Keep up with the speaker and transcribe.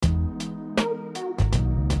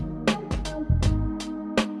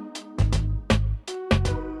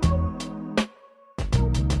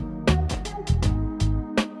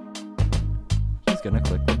gonna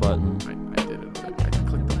click the button. I did it. I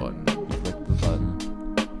clicked the button. You clicked the button.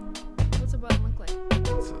 What's a button look like?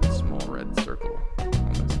 It's a small red circle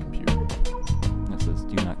on this computer. That says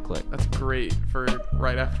do not click. That's great for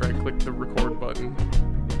right after I click the record button.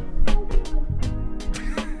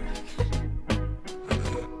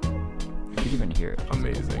 You can even hear it.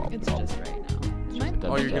 Amazing. It's just right now. just a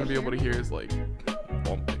All you're dubstep. gonna be able to hear is like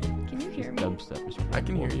bumping. Can you hear me? Dubstep is I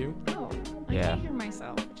can hear you. Oh, I Yeah. can't hear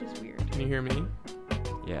myself, which is weird. Can you hear me?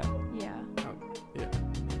 Yeah. Yeah. Oh, yeah.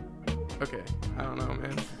 Okay. I don't know,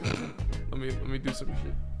 man. let me do some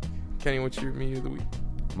shit. Kenny, what's your media of the week?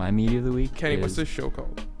 My media of the week Kenny, is... what's this show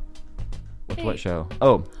called? Hey. What show?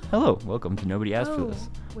 Oh, hello. Welcome to Nobody Asked for This.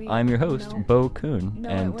 Wait, I'm your host, no. Bo Kuhn, No,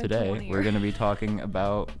 it and went to today one of we're your- going to be talking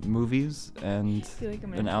about movies and I feel like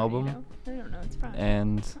I'm in an a album tornado. I don't know. It's fine.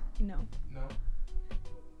 and No. No.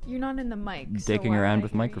 You're not in the mic. so dicking why would around I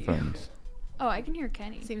with hear you? microphones. Oh, I can hear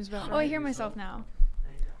Kenny. Seems about Oh, I right. hear myself now.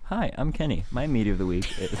 Hi, I'm Kenny. My media of the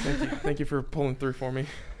week is... Thank you for pulling through for me.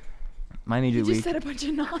 My media You of the just week... said a bunch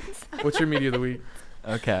of nonsense. What's your media of the week?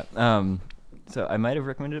 Okay. So I might have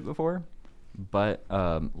recommended it before, but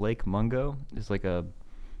Lake Mungo is like a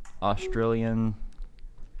Australian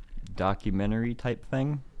documentary type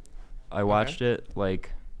thing. I watched it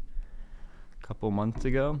like a couple months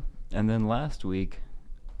ago, and then last week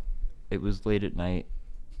it was late at night,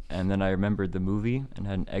 and then I remembered the movie and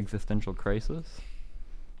had an existential crisis.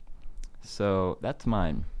 So that's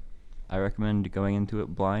mine. I recommend going into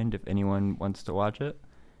it blind if anyone wants to watch it,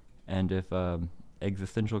 and if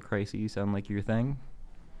existential crises sound like your thing,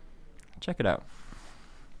 check it out.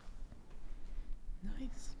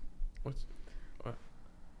 Nice. What's what?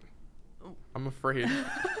 I'm afraid,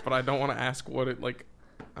 but I don't want to ask what it like.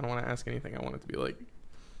 I don't want to ask anything. I want it to be like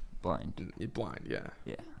Blind. blind. Yeah.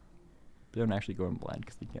 Yeah. But don't actually go in blind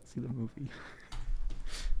because you can't see the movie.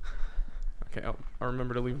 Okay. I'll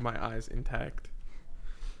remember to leave my eyes intact.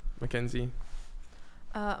 Mackenzie.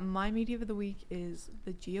 My media of the week is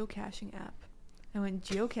the geocaching app. I went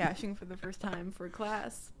geocaching for the first time for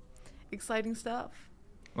class. Exciting stuff.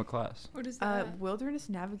 What class? What is that? Wilderness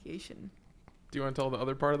navigation. Do you want to tell the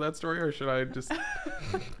other part of that story, or should I just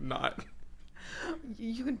not?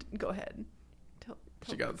 You can go ahead.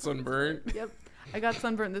 She tell got the sunburned. story. Yep. I got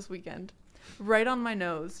sunburned this weekend. Right on my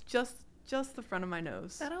nose. Just the front of my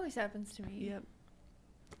nose. That always happens to me. Yep.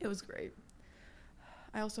 It was great.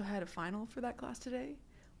 I also had a final for that class today,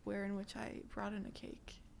 in which I brought in a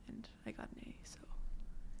cake and I got an A. So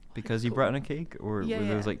Because you cool. brought in a cake, or yeah, was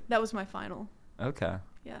yeah. it like That was my final. okay?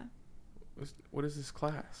 Yeah. What is this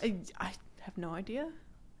class? I have no idea.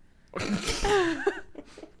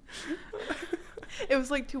 It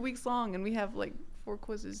was like 2 weeks long, and we have like 4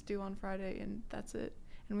 quizzes due on Friday, and that's it.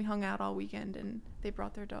 And we hung out all weekend, and they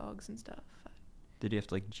brought their dogs and stuff. Did you have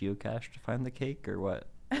to like geocache to find the cake, or what?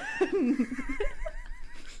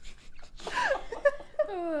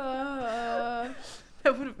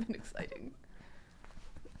 That would have been exciting.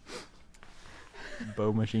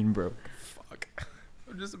 Bow machine broke. Fuck.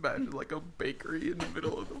 I'm just imagining like a bakery in the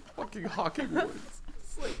middle of the fucking Hocking Woods.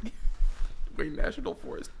 It's like Wayne National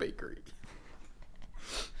Forest Bakery.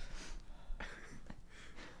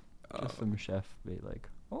 Just some chef be like,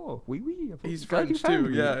 oh, oui. He's glad you French found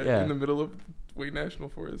too, me." yeah. In the middle of Wayne National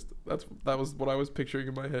Forest. That was what I was picturing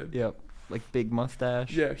in my head. Yep. Like big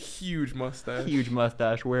mustache. Yeah, huge mustache. Huge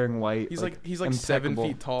mustache, wearing white. He's like 7 impeccable.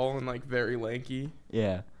 feet tall and like very lanky.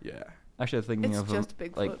 Yeah. Yeah. Actually, I was thinking It's of just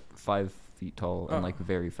him Bigfoot. like 5 feet tall and Oh. like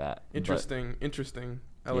very fat. but- Interesting.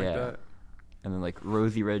 I like Yeah. that. and then like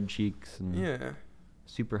rosy red cheeks and Yeah.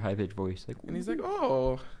 super high pitched voice. Like, And he's like,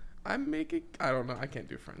 "Oh, I don't know. I can't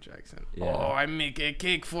do French accent. Yeah. Oh, I make a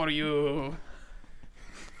cake for you."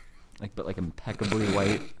 like, but like impeccably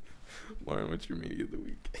white. Lauren, what's your media of the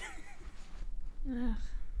week? Ugh.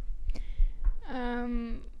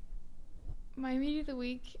 My media of the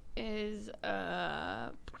week is you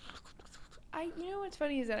know what's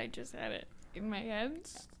funny is that I just had it in my head.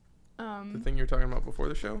 The thing you were talking about before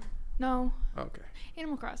the show? No, Okay.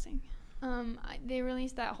 Animal Crossing. They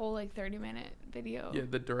released that whole like 30-minute video. Yeah,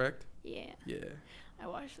 the direct? Yeah. Yeah. I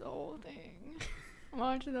watched the whole thing.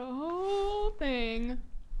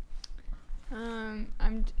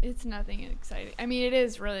 It's nothing exciting. I mean, it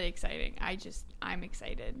is really exciting. I'm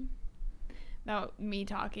excited about me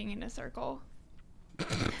talking in a circle.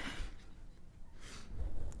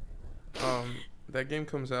 That game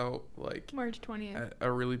comes out like March 20th. at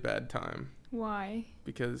a really bad time Why?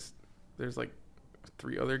 because there's like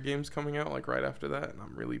 3 other games coming out like right after that, and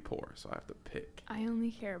I'm really poor, so I have to pick. I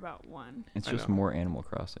only care about one. It's I just know. more Animal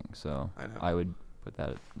Crossing, so I know. I would put that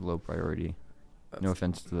at low priority. No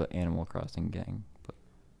offense to the Animal Crossing gang, but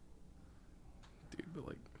Dude,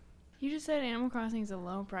 You just said Animal Crossing is a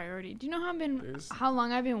low priority. Do you know There's- how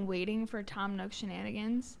long I've been waiting for Tom Nook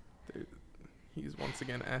shenanigans? He's once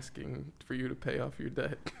again asking for you to pay off your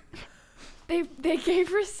debt. They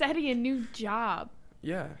gave Rossetti a new job.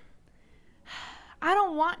 Yeah. I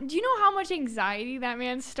don't want. Do you know how much anxiety that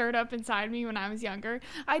man stirred up inside me when I was younger?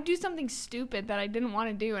 I'd do something stupid that I didn't want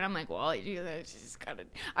to do, and I'm like, well, I do this. Just gotta.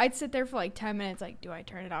 I'd sit there for like 10 minutes, like, do I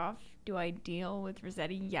turn it off? Do I deal with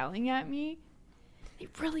Rossetti yelling at me? He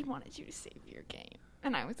really wanted you to save your game,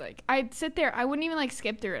 and I was like, I'd sit there. I wouldn't even like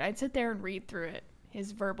skip through it. I'd sit there and read through it.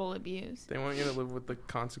 His verbal abuse. They want you to live with the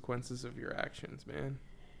consequences of your actions, man.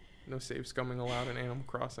 No safe scumming allowed in Animal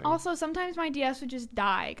Crossing. Also, sometimes my DS would just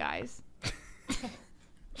die, guys.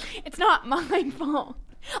 It's not my fault.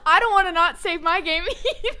 I don't want to not save my game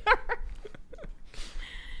either.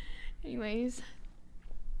 Anyways,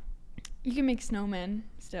 you can make snowmen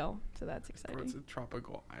still, so that's Bro, it's exciting. a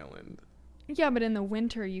tropical island. Yeah, but in the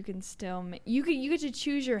winter you can still make. You get to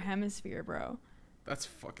choose your hemisphere, bro. That's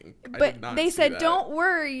fucking. I did But not they see said, that. don't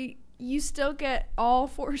worry, you still get all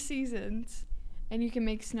 4 seasons, and you can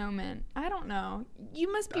make snowmen. I don't know.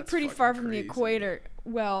 You must be That's pretty fucking far from the crazy. equator.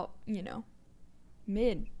 Well, you know,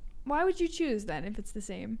 mid. Why would you choose then if it's the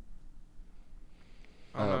same?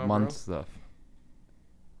 I don't know, month bro. stuff.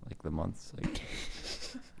 Like the months. Like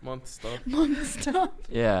Month stuff. Month stuff.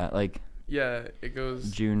 yeah, like Yeah, it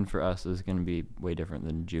goes. June for us is gonna be way different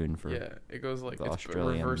than June for. Yeah, it goes like the it's a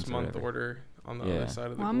Australians reverse or month whatever. order on the Yeah. other side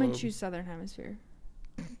of the Well, I'm globe. gonna choose Southern Hemisphere.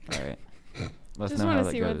 All right. Let's Just know how want to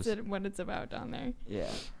that see goes. what it's about down there. Yeah.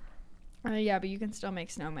 Yeah, but you can still make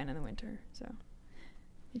snowmen in the winter. So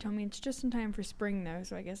you told me it's just in time for spring though,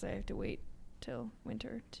 so I guess I have to wait till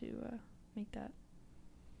winter to make that.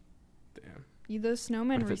 Damn. Those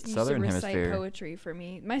snowmen What if it's used Southern to recite Hemisphere? poetry for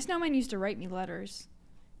me. My snowman used to write me letters.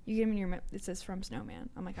 You give me it says from Snowman.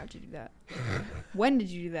 I'm like, how'd you do that? When did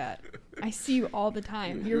you do that? I see you all the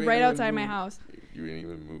time. You You're ain't right even outside my moved. house. You didn't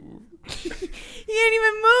even move. He didn't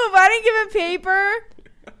even move. I didn't give him paper.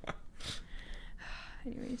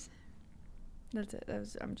 Anyways, that's it.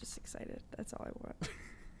 I'm just excited. That's all I want.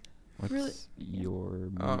 What's Really- your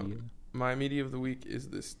Um, media? My media of the week is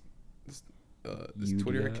this Twitter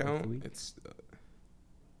Udia of the account. week? It's.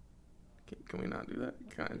 Can we not do that?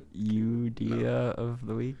 Kind. Udea of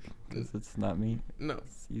the week? Because it's not me. No.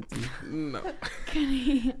 It's you two. No.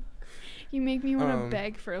 You make me want to Um,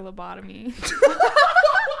 beg for a lobotomy.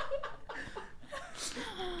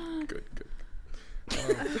 Good.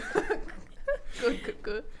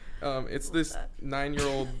 Good. It's this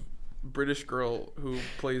 9-year-old British girl who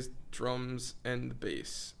plays drums and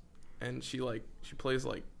bass, and she plays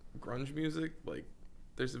like grunge music. Like,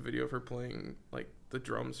 there's a video of her playing like the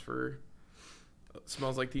drums for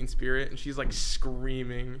 "Smells Like Teen Spirit," and she's like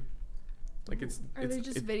screaming. Like it's Are they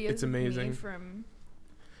just videos it's of me amazing. from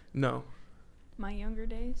No, my younger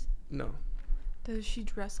days? no. Does she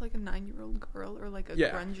dress like a 9-year-old girl or like a Yeah.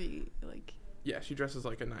 grungy like? Yeah, she dresses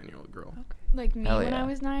like a 9-year-old girl. Okay. Like me Hell when I yeah.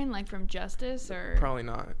 was 9, like from Justice or Probably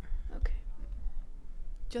not. okay.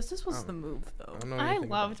 Justice was Oh. the move though. I don't know I anything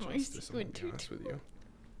loved about my Justice, I'm gonna be Squid honest with you.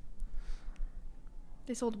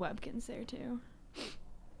 They sold Webkins there too.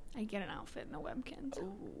 I get an outfit in the Webkins.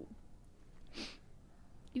 Oh.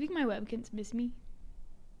 You think my Webkins miss me?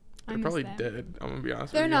 I They're miss probably them. dead. I'm gonna be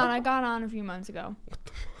honest They're with not. you. I got on a few months ago.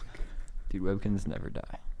 Dude, webkins never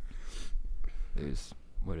die. There's,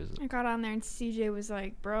 what is it? I got on there and CJ was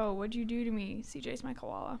like, "Bro, what'd you do to me?" CJ's my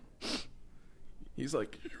koala. He's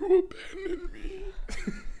like, you abandoned me.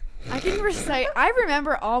 I can recite. I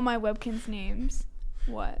remember all my Webkins names.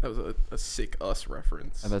 What? That was a sick Us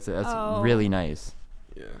reference. That's Oh. really nice.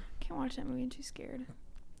 Yeah, Can't watch that movie. I'm too scared.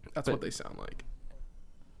 that's But- what they sound like.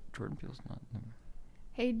 Jordan Peele's not. Never.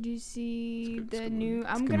 Hey, do you see It's a the good new? movie. It's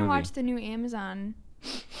a I'm good gonna movie. watch the new Amazon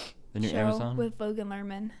The new show Amazon? with Logan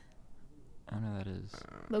Lerman. I don't know who that is.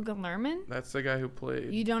 Logan Lerman? That's the guy who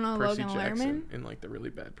played You don't know Percy Logan Jackson Lerman? in like the really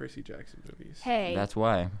bad Percy Jackson movies. Hey, That's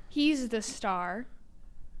why. he's the star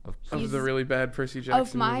Of Of he's- the really bad Percy Jackson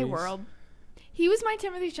of my movies. world. He was my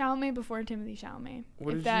Timothy Chalamet before Timothy Chalamet.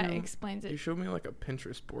 What if did that you- explains You it. showed me like a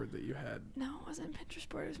Pinterest board that you had. No, it wasn't a Pinterest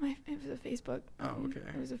board. It was a Facebook. Oh, okay.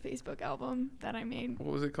 It was a Facebook album that I made. What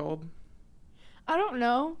was it called? I don't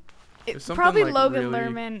know. It was It's something probably like Logan really-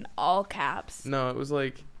 Lerman, all caps. No, it was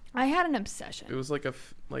like I had an obsession. it was like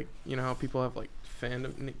like you know how people have like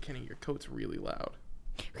fandom. Nick Kenny, your coat's really loud.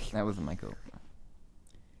 That wasn't my coat.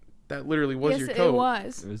 That literally was yes, your it coat.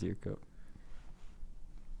 was. It was your coat.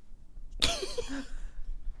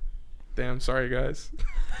 Damn, sorry guys.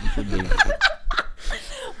 You should leave.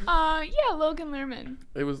 Yeah, Logan Lerman.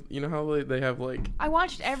 It was, you know how they have like I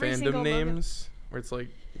watched every fandom single names where it's like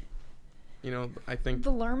You know, I think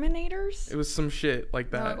The Lerminators? it was some shit like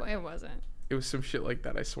that. No, it wasn't. It was some shit like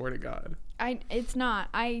that. I swear to God. It's not.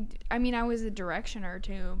 I mean, I was a direction or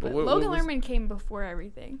two, but what Logan was- Lerman came before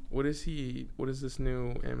everything. What is this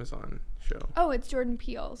new Amazon show? Oh, it's Jordan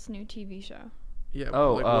Peele's new TV show. Yeah.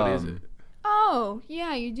 Oh, like, what is it? Oh,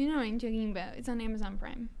 yeah, you do know what I'm talking about. It's on Amazon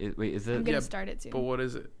Prime. Wait, is I'm it? gonna Yeah, start it soon. But what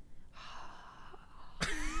is it?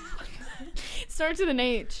 Starts with an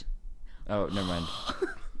H. Oh, never mind.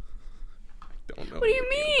 Don't know. What do you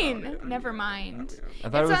anything mean? about it. Never mind. I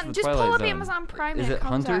thought it was the Just Twilight pull up Zone. Amazon Prime Is and it it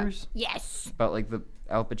comes Hunters? Up. Yes. About like the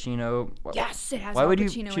Al Pacino. Yes, it has Why Al would you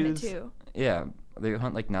Pacino in it choose- too. Yeah, they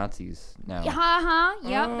hunt like Nazis now. Yeah,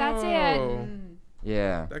 Yep, that's it. Oh,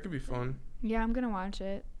 Yeah. that could be fun. Yeah, I'm gonna watch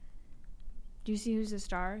it. Do you see who's the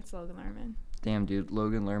star? It's Logan Lerman. Damn, dude,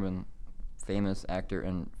 Logan Lerman, famous actor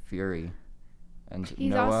in Fury, and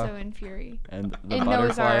He's Noah, also in Fury. and the in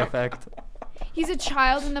Noah's Butterfly Ark. Effect. He's a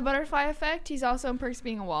child in the Butterfly Effect. He's also in Perks of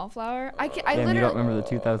Being a Wallflower. I Damn, literally. you don't remember the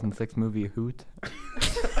 2006 movie Hoot? That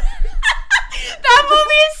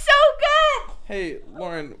movie is so good. Hey,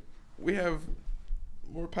 Lauren, we have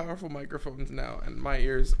more powerful microphones now, and my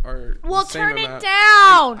ears are. Well, the same turn it amount.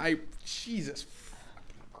 down. Jesus.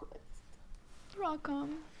 fucking Christ. You're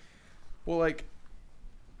welcome. Well, like,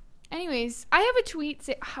 Anyways, I have a tweet.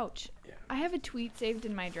 Ouch. Yeah. I have a tweet saved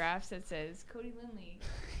in my drafts that says, Cody Lindley,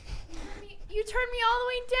 you turned me all the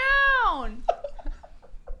way down.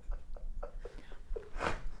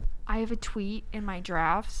 I have a tweet in my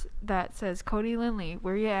drafts that says, Cody Lindley,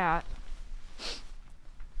 where you at?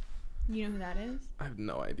 You know who that is? I have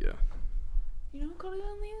no idea. You know who Cody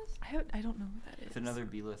Lindley is? I don't know who that is. It's another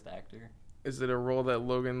B-list actor. Is it a role that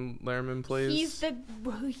Logan Lerman plays?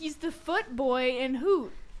 He's the foot boy in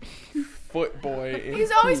Hoot. Foot boy. in He's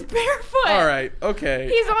always Hoot. barefoot. All right. Okay.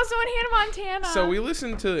 He's also in Hannah Montana. So we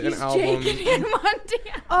listened to an He's album. Jake in Hannah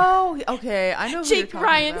Montana. Oh, okay. I know who you're Jake talking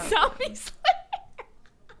Ryan about. Zombie Slayer.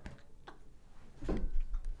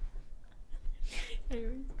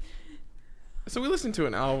 Anyways. So we listened to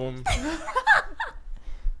an album,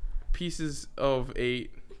 Pieces of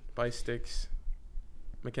 8 by Styx.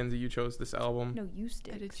 Mackenzie, you chose this album. No, you I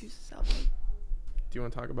stick. did choose this album. Do you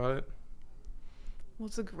want to talk about it? Well,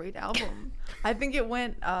 it's a great album. I think it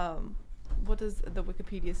went, what does the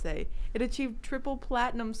Wikipedia say? It achieved triple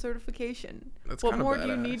platinum certification. That's What kinda more do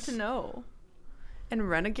you need badass. to know? And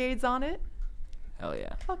Renegade's on it? Hell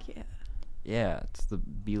yeah. Fuck yeah. Yeah, it's the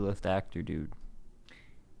B-list actor, dude.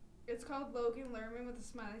 It's called Logan Lerman with a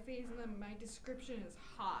smiley face, and then my description is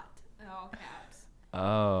hot in all caps.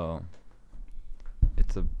 Oh.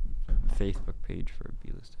 It's a Facebook page for a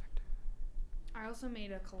B-list actor. I also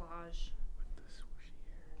made a collage.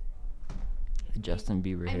 Justin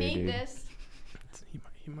Bieber I hair, made dude. this.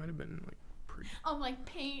 He might have been like pretty Like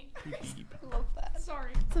paint. deep. I love that.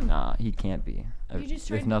 Sorry. Nah, he can't be. You just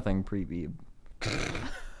There's tried- nothing pre-Beeb.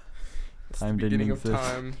 It's Time the didn't beginning of exist.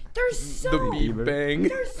 time. There's so The Beeb Bang.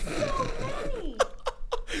 There's so many.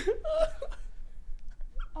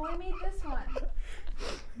 Oh, I made this one.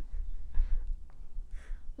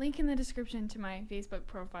 Link in the description to my Facebook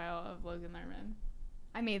profile of Logan Lerman.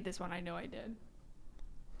 I made this one. I know I did.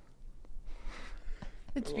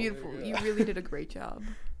 It's Oh, beautiful. yeah. You really did a great job.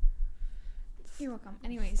 You're welcome.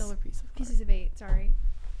 Anyways, Stellar piece of art. Pieces of 8. Sorry.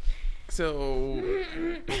 So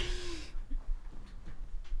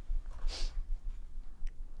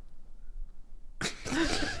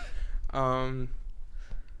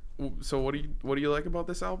so what do you like about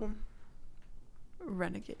this album?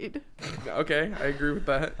 Renegade. Okay, I agree with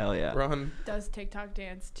that. Hell yeah. Ron, Does TikTok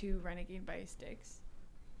dance to Renegade by Styx?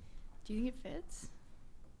 Do you think it fits?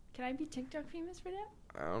 Can I be TikTok famous for that?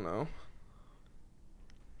 I don't know.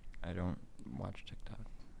 I don't watch TikTok.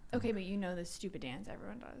 Okay, but you know the stupid dance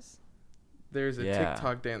everyone does. There's a Yeah.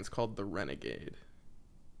 TikTok dance called the Renegade.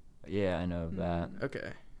 Yeah, I know that.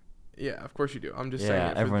 Okay. Yeah, of course you do. I'm just Yeah,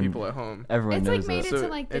 saying it for everyone- the people at home. Everyone It's like knows made it. it to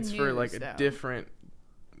like the it's for like news, a though. different.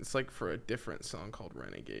 It's like for a different song called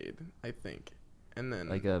Renegade, I think. And then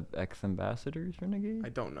Like a ex-ambassador's Renegade? I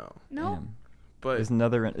don't know, No, Damn. but There's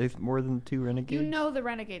another. There's more than 2 Renegades? you know the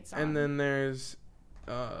Renegade song. and then there's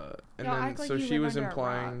and Y'all then act like so you she live was under a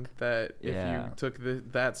implying rock. that if Yeah. you took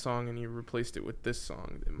that song and you replaced it with this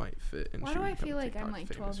song, it might fit. And Why she do would I become feel like I'm TikTok like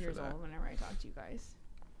famous 12 for years that. old whenever I talk to you guys?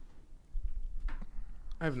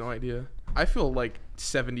 I have no idea. I feel like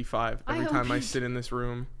 75 I every hope time I you sit in this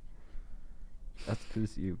room. That's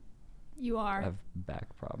because you You are. have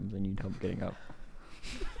back problems and need help getting up.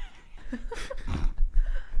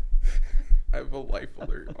 I have a life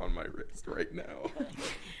alert on my wrist right now.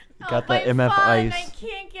 Got my that MF fun, Ice. I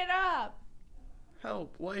can't get up.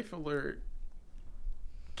 Help! Life alert.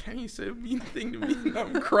 Kenny said a mean thing to me, and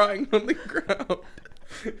I'm crying on the ground.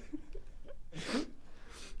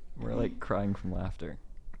 We're like crying from laughter.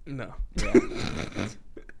 No. Yeah.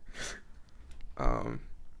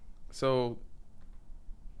 So,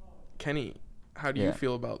 Kenny, how do you Yeah.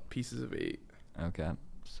 feel about Pieces of 8? Okay.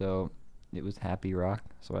 So it was happy rock,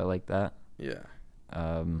 so I like that. Yeah.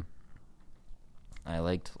 I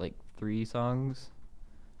liked like 3 songs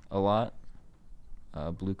a lot.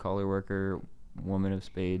 Blue Collar Worker, Woman of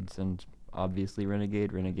Spades, and obviously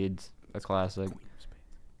Renegade. Renegade's a classic.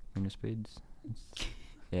 Queen of Spades.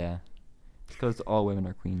 Yeah. It's because all women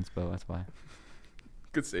are queens, Bo, that's why.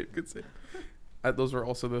 Good save. Good save. Those were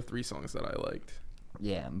also the 3 songs that I liked.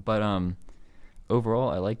 Yeah, but overall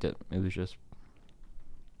I liked it. It was just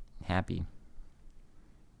happy.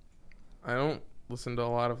 I don't listen to a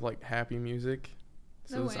lot of like happy music,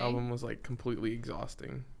 so No this way. album was like completely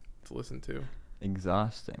exhausting to listen to.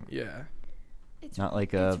 Exhausting. Yeah. It's Not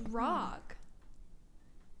like it's a rock.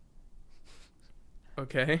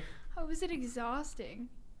 Okay. How is it exhausting?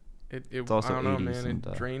 It's also I don't know, 80s man. and,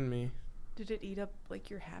 It drained me. Did it eat up like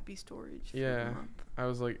your happy storage? for the Yeah. month? It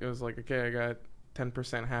was like, okay, I got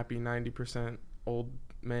 10% happy, 90% old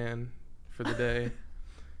man for the day.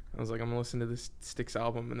 I was like, I'm gonna listen to this Styx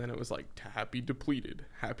album, and then it was like happy depleted,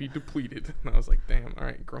 and I was like, damn, all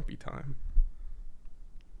right, grumpy time.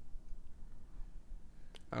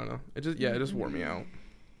 I don't know. It just wore me out.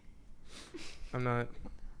 I'm not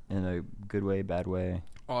in a good way, bad way.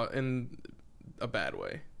 in a bad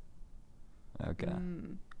way. Okay.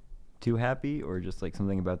 Mm. Too happy, or just like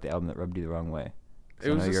something about the album that rubbed you the wrong way? 'Cause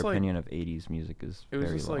It I was know just your like opinion of 80s music is it was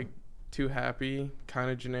very just low. like too happy,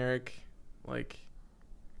 kind of generic, like.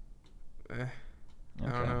 I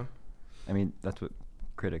don't Okay. know. I mean, that's what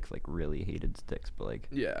critics like really hated Styx, but like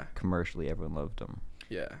Yeah, commercially everyone loved them.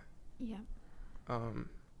 yeah. Yeah.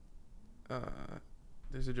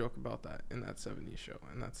 There's a joke about that in that 70s show,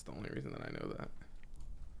 and that's the only reason that I know that.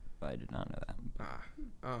 I did not know that.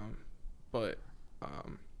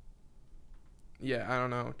 Yeah, I don't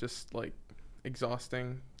know, just like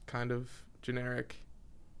exhausting, kind of generic,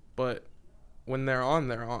 but when they're on,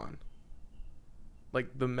 they're on.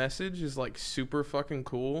 Like the message is like super fucking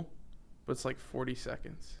cool, but it's like 40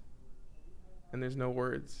 seconds, and there's no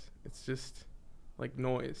words. It's just like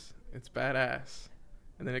noise. It's badass,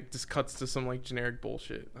 and then it just cuts to some like generic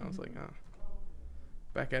bullshit. I was like, oh,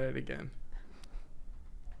 back at it again.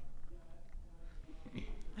 I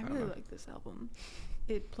I really don't know. like this album.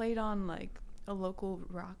 It played on like a local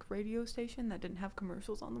rock radio station that didn't have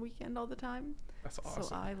commercials on the weekend all the time. That's awesome.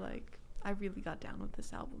 So I really got down with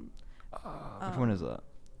this album. Which one is that?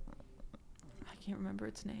 I can't remember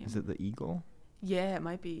its name. Is it the Eagle? Yeah, it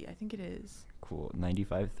might be. I think it is. Cool.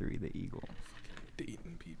 95.3 The Eagle.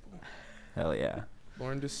 Dating people. Hell yeah.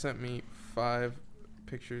 Lauren just sent me 5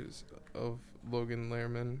 pictures of Logan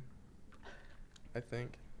Lerman. I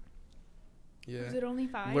think. Yeah. Was it only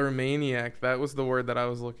 5? Lermaniac. That was the word that I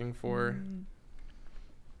was looking for. Mm.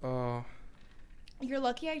 Oh. You're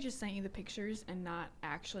lucky I just sent you the pictures and not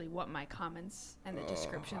actually what my comments and the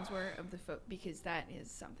descriptions were of the because that is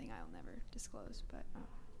something I'll never disclose. But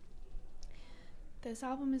this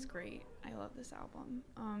album is great. I love this album.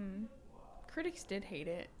 Critics did hate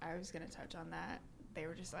it. I was gonna touch on that. They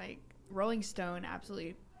were just like, Rolling Stone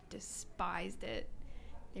absolutely despised it.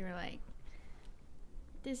 They were like,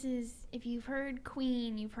 this is, if you've heard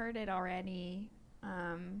Queen, you've heard it already.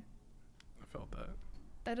 I felt that.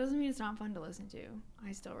 That doesn't mean it's not fun to listen to.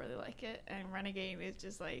 I still really like it. And Renegade is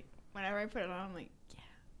just like, whenever I put it on, I'm like,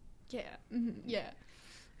 yeah, yeah.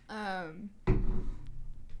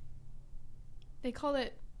 They called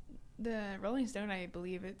it, the Rolling Stone, I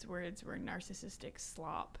believe its words were narcissistic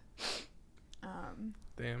slop.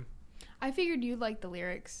 Damn. I figured you'd like the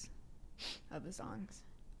lyrics of the songs.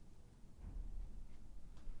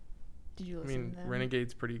 Did you I listen mean, to them?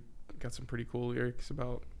 Renegade's got some pretty cool lyrics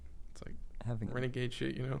about, it's like Having renegade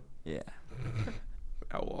shit, you know? Yeah.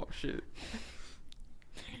 Outlaw shit.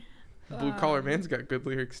 Blue Collar Man's got good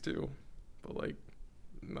lyrics too. But like,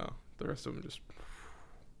 no. The rest of them just.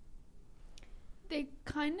 They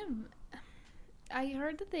kind of, I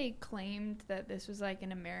heard that they claimed that this was like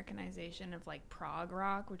an Americanization of like prog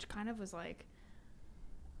rock, which kind of was like,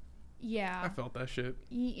 yeah. I felt that shit.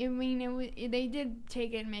 I mean, they did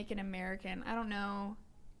take it and make it American. I don't know.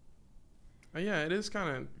 Yeah, it is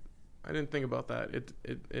kind of. I didn't think about that. It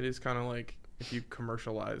is kind of like if you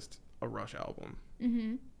commercialized a Rush album,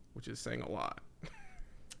 which is saying a lot.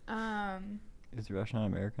 Is Rush not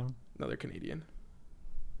American? No, they're Canadian.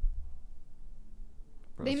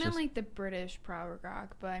 Bro, They it's meant just- like the British prog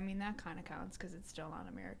rock, but I mean that kind of counts because it's still not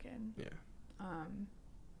American. Yeah.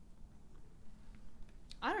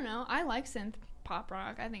 I don't know. I like synth pop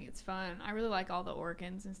rock. I think it's fun. I really like all the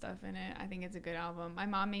organs and stuff in it. I think it's a good album. My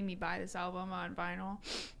mom made me buy this album on vinyl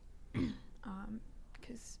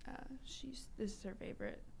because this is her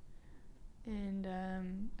favorite. And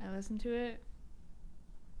I listened to it.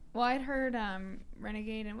 Well, I'd heard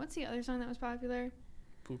Renegade, and what's the other song that was popular?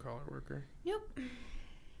 Blue Collar Worker. Nope.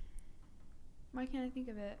 Why can't I think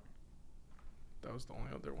of it? That was the only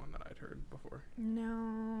other one that I'd heard before.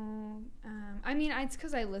 No. I mean, it's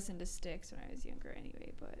because I listened to Styx when I was younger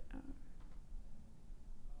anyway, but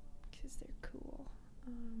because they're cool.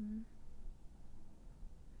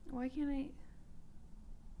 Why can't I...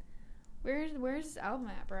 Where's this album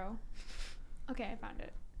at, bro? Okay, I found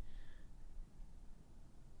it.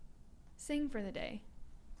 Sing for the Day.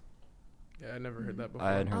 Yeah, I never heard that before.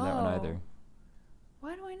 I hadn't heard that one either.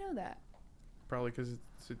 Why do I know that? Probably because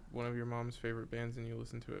it's one of your mom's favorite bands and you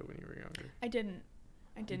listened to it when you were younger. I didn't.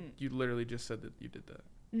 You literally just said that you did that.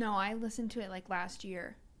 No, I listened to it like last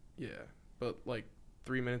year. Yeah, but like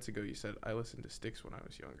 3 minutes ago you said I listened to Styx when I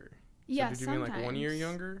was younger. Yeah, so did you sometimes. mean like 1 year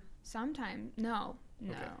younger? Sometimes. No.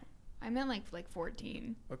 Okay. I meant like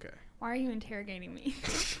 14. Okay. Why are you interrogating me?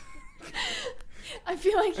 I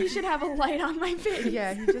feel like you should have a light on my face.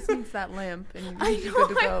 Yeah, he just needs that lamp, and I you're know.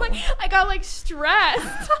 good to go. I got like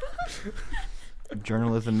stressed.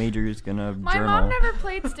 Journalism major is gonna My journal. mom never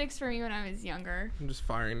played Styx for me when I was younger. I'm just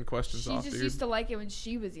firing questions She off, just dude. used to like it when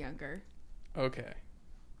she was younger. Okay.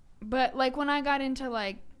 But like when I got into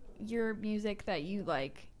like your music that you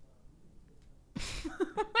like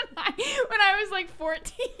when I was like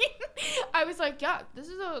 14, I was like, yeah, this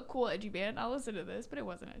is a cool edgy band. I'll listen to this, but it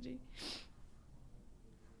wasn't edgy.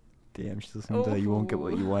 Damn, she's listening to You Won't Get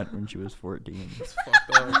What You Want when she was 14. That's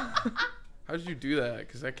fucked up. How did you do that?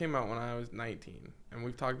 Because that came out when I was 19. And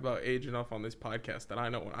we've talked about age enough on this podcast that I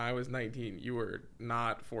know when I was 19, you were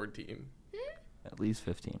not 14. At least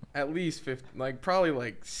 15. At least 15. Like, probably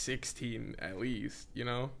like 16 at least, you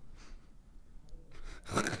know?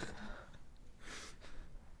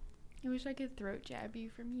 I wish I could throat jab you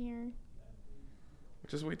from here.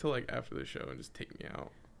 Just wait till like after the show and just take me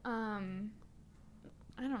out.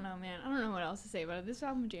 I don't know, man. I don't know what else to say about it. This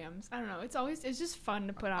album jams. I don't know. It's just fun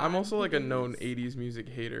to put on. I'm also like a because- known 80s music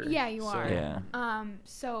hater. Yeah, you are. Yeah.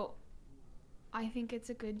 So I think it's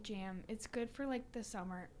a good jam. It's good for like the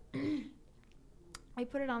summer. I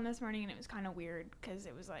put it on this morning and it was kind of weird because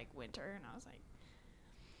it was like winter and I was like,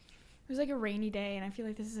 it was like a rainy day and I feel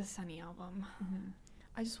like this is a sunny album. Mm-hmm.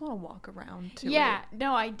 I just want to walk around to Yeah, it.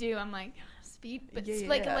 no, I do. I'm like speed, but Yeah, it's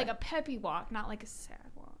yeah. like a peppy walk, not like a sad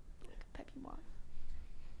walk. Like a peppy walk.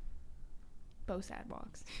 Bo sad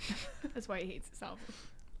walks. That's why he hates this album.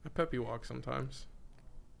 I peppy walk sometimes.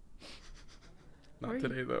 Not Where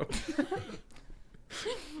today, though.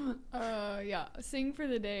 Yeah, Sing for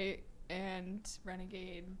the Day and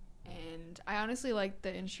Renegade, and I honestly like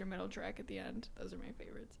the instrumental track at the end. Those are my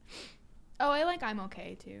favorites. Oh, I like I'm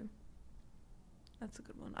Okay too. That's a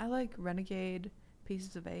good one. I like Renegade,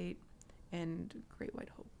 Pieces of 8, and Great White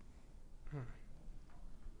Hope.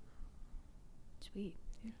 Sweet.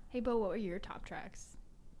 Yeah. Hey, Bo, what were your top tracks?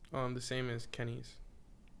 The same as Kenny's.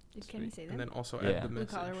 Did Kenny say them? And then also Yeah. add the Blue message.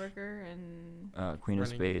 Collar Worker and Queen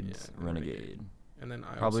of Renegade, Spades, yeah, Renegade. And then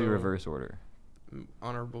I Probably also reverse order.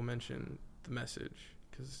 honorable mention the message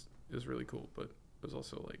because it was really cool, but it was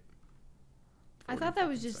also like. I 40 thought that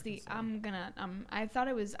was fucking just the seconds long. I've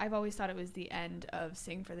always thought it was the end of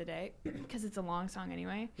Sing for the Day because it's a long song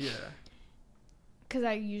anyway. Yeah. Because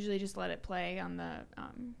I usually just let it play on the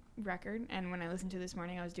record, and when I listened to it this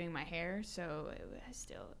morning, I was doing my hair, so it was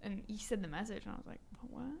still. And you said the message, and I was like,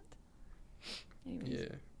 what? Anyways. Yeah.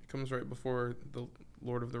 It comes right before the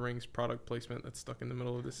Lord of the Rings product placement that's stuck in the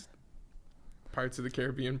middle of this Pirates of the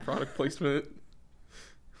Caribbean product placement.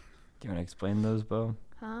 Do you want to explain those, Bo?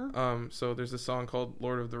 Huh? So there's a song called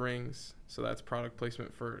Lord of the Rings, so that's product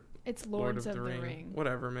placement for It's Lord Lords of of the the Ring. Ring.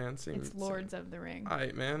 Whatever, man. It's Lords of the Ring.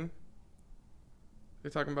 Alright, man. They're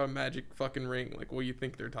talking about magic fucking ring. Like, what do you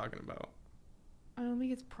think they're talking about? I don't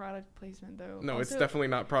think it's product placement though. No, it's Also- definitely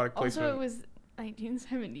not product placement. Also, it was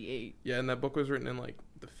 1978. Yeah, and that book was written in like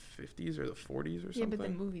the 50s or the 40s or something. Yeah, but the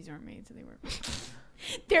movies weren't made, so they weren't.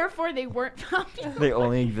 Therefore, they weren't popular. They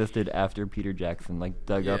only existed after Peter Jackson like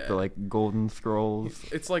dug up Yeah. the like golden scrolls.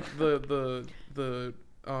 It's like the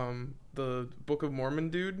Book of Mormon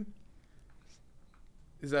dude.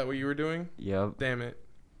 Is that what you were doing? Yep. Damn it.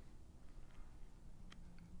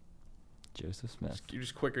 Joseph Smith. You're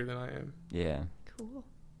just quicker than I am. Yeah. Cool.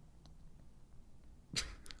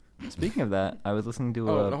 Speaking of that, I was listening to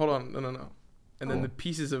Oh, no, hold on. No. And then Oh. the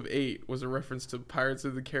Pieces of 8 was a reference to Pirates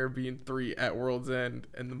of the Caribbean 3 at World's End,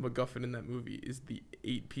 and the MacGuffin in that movie is the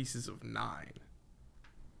 8 pieces of 9.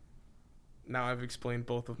 now I've explained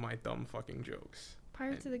both of my dumb fucking jokes.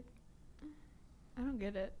 Pirates of the... I don't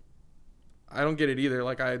get it. I don't get it either.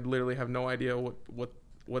 Like, I literally have no idea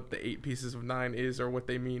what the 8 pieces of 9 is or what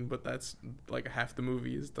they mean, but that's like half the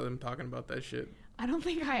movie is them talking about that shit. I don't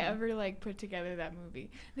think I ever like put together that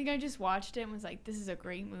movie. I think I just watched it and was like, this is a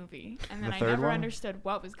great movie. And then The I third never one? understood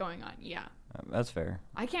what was going on. Yeah. That's fair.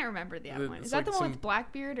 I can't remember the other one. It's Is that like the one some- with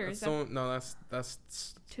Blackbeard or That's is the that one, no, that's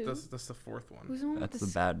two? that's the 4th one. Who's the one That's with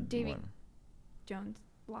the bad Davy one. Jones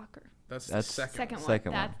Locker? That's the That's second one.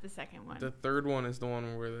 Second That's one. the second one. The 3rd one is the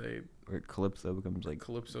one where Where Calypso becomes like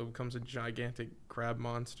Calypso becomes a gigantic crab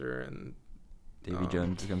monster and Davy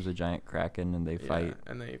Jones becomes a giant kraken and they fight.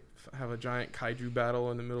 and they have a giant kaiju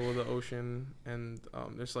battle in the middle of the ocean, and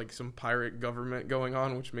there's like some pirate government going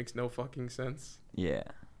on, which makes no fucking sense. Yeah.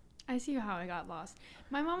 I see how I got lost.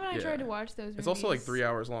 My mom and I Yeah. tried to watch those movies. It's also like 3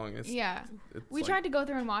 hours long. Yeah. We like, tried to go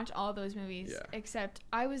through and watch all those movies, Yeah. except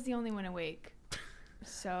I was the only one awake.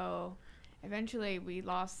 So eventually we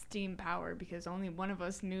lost steam power because only one of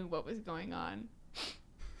us knew what was going on.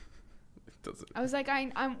 It doesn't. I was like,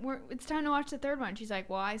 it's time to watch the third one. She's like,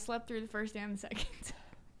 well, I slept through the first and the second.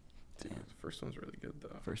 Dude, the first one's really good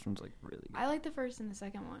though. First one's like really good. I like the first and the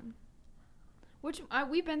second one.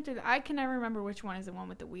 We've been through. I can never remember which one is the one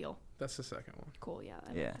with the wheel. That's the second one. Cool, yeah,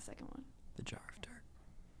 I Yeah. like the second one. The Jar of Dirt.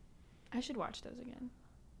 I should watch those again.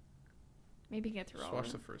 Maybe get through Just all watch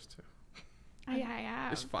of the them. first 2. I have.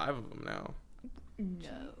 There's 5 of them now.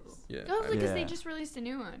 No. Yeah. Oh, because Yeah. they just released a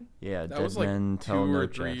new one. Yeah, That Dead was like Men 2 Tell No or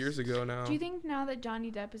 3 years Jest. ago now. Do you think now that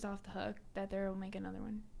Johnny Depp is off the hook that they'll make another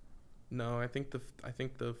one? No, I think the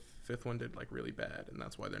 5th one did like really bad, and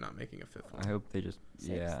that's why they're not making a 5th one. I hope they just Sixth.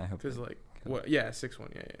 yeah, I hope Because they- like what? Yeah, 6th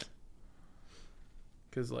one. Yeah.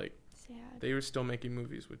 Because like Sad. they were still making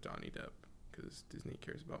movies with Johnny Depp because Disney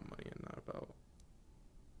cares about money and not about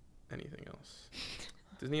anything else.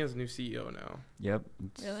 Disney has a new CEO now. Yep.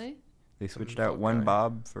 it's- Really? They Some switched out fuck one guy.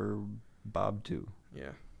 Bob for Bob 2.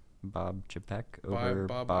 Yeah, Bob Chapek over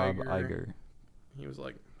Bob Bob Iger. Iger. he was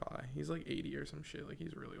like, bye. He's like 80 or some shit. Like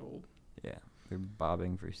he's really old. Yeah. They're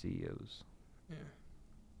bobbing for CEOs. Yeah.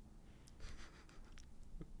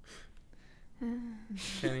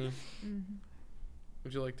 Kenny, Mhm.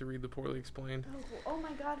 would you like to read the poorly explained? Oh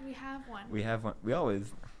my God, we have one. We have one. We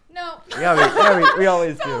always No. we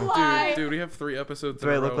always Don't do. lie. Dude, we have 3 episodes. Do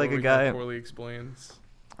in I a look row like where a we have guy- Poorly explains.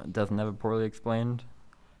 Doesn't have it poorly explained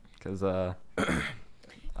cuz I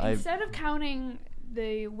Instead of counting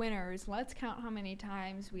the winners, let's count how many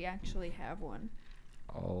times we actually have one.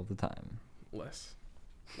 all the time. Less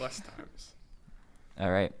times.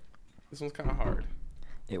 All right. This one's kind of hard,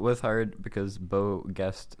 It was hard because Bo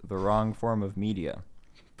guessed the wrong form of media.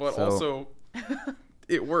 but So- also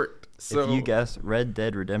it worked. So if you guess Red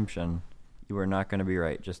Dead Redemption, you are not going to be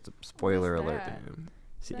right. Just a spoiler What's alert. that? Damn.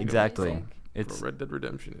 Is that Exactly. music? It's Bro, Red Dead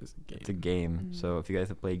Redemption is a game. it's a game. So if you guys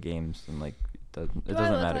have played games, then like it doesn't Do I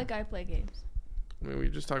matter. look like I play games? I mean, we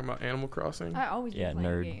were just talking about Animal Crossing. I always Yeah, been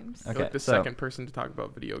playing nerd. games. You're Okay, like the so- second person to talk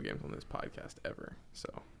about video games on this podcast ever.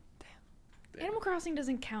 So. Damn. Animal Crossing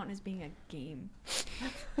doesn't count as being a game.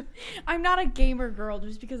 I'm not a gamer girl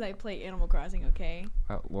just because I play Animal Crossing, okay?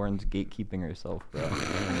 Wow, Lauren's gatekeeping herself, bro.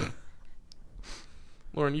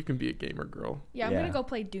 Lauren, you can be a gamer girl. Yeah, I'm Yeah. gonna go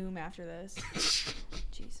play Doom after this.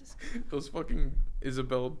 Jesus. Those fucking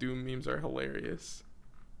Isabelle Doom memes are hilarious.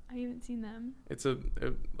 I haven't seen them. It's a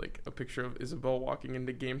picture of Isabelle walking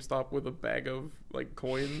into GameStop with a bag of like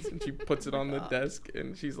coins, and she puts it on the God. desk,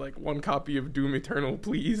 and she's like, "One copy of Doom Eternal,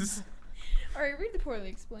 please." Alright, read the poorly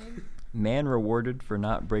explained. Man rewarded for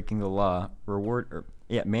not breaking the law.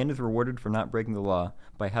 Man is rewarded for not breaking the law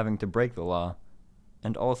by having to break the law,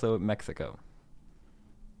 and also Mexico.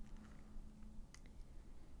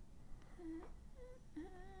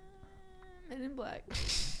 Men in Black.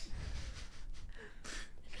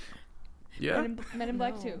 Yeah. Men in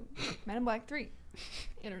Black No. 2. Men in Black 3.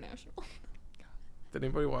 International. Did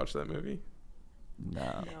anybody watch that movie?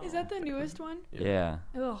 No. Is that the newest one? Yeah.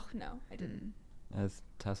 Oh, no, I didn't. That's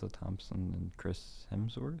Tessa Thompson and Chris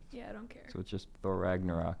Hemsworth. Yeah, I don't care. So it's just Thor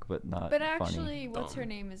Ragnarok, but not But funny. actually, what's her Dumb.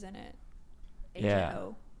 name is in it? Yeah. Agent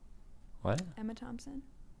O. What? Emma Thompson.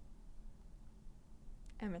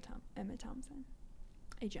 Emma Thompson.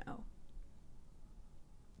 Agent O.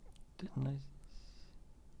 Didn't I?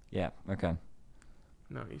 Yeah. Okay.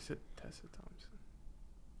 No, you said Tessa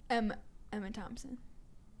Thompson. Emma Thompson.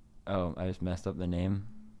 Oh, I just messed up the name.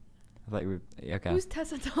 I thought you were okay. Who's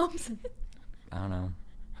Tessa Thompson? I don't know.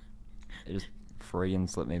 It just Freudian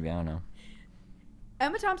slip, maybe. I don't know.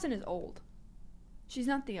 Emma Thompson is old. She's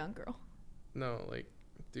not the young girl. No, like,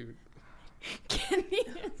 dude. Can you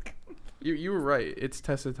just You were right. It's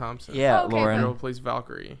Tessa Thompson. Yeah, Okay, The Lauren. girl who plays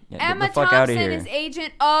Valkyrie. Yeah, get Emma the fuck out of Thompson here. is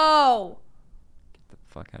Agent O. Get the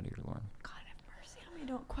fuck out of here, Lauren. God have mercy on me.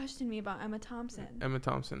 Don't question me about Emma Thompson. Emma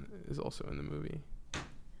Thompson is also in the movie.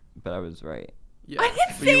 But I was right. Yeah. I didn't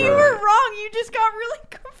but say you right. were wrong. You just got really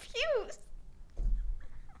confused. I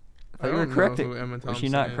thought you don't were know correct. who Emma Was she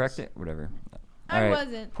Thompson not is. correct? Whatever. I Alright,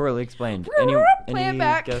 wasn't. Poorly explained. Play it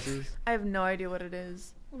back. Guesses? I have no idea what it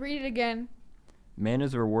is. Read it again. Man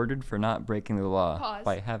is rewarded for not breaking the law Pause.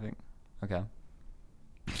 by having. Okay.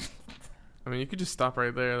 I mean, you could just stop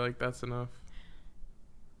right there. Like, that's enough.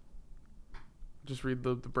 Just read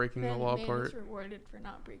the breaking the law Man part. is rewarded for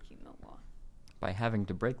not breaking the law. By having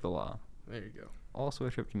to break the law. There you go. Also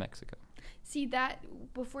a trip to Mexico. See that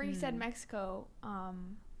before you said Hmm. Mexico,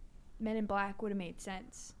 Men in Black would have made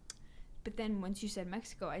sense. But then once you said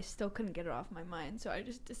Mexico, I still couldn't get it off my mind, so I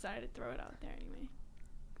just decided to throw it out there anyway.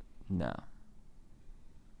 No.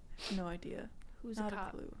 No idea. Who's Not a a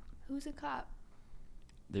cop? clue. Who's a cop?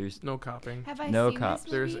 There's No copping. Have I No seen cops.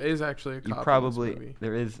 this There movie? is actually a cop you in this probably movie.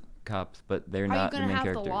 there is cops, but they're How are you not the gonna main have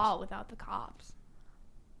characters. the law without the cops?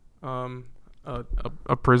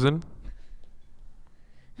 A prison.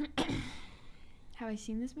 Have I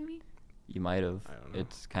seen this movie? You might have. I don't know.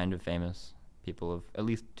 It's kind of famous. People have at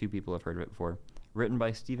least 2 people have heard of it before. Written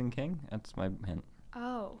by Stephen King. That's my hint.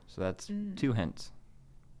 Oh, So that's Mm. 2 hints.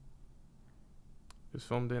 It was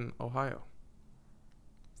filmed in Ohio.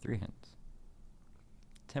 3 hints.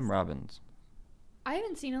 Tim Robbins. I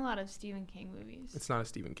haven't seen a lot of Stephen King movies. It's not a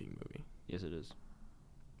Stephen King movie. Yes, it is.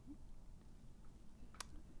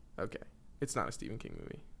 Okay. It's not a Stephen King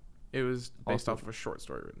movie. It was based Also- off of a short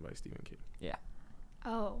story written by Stephen King. Yeah.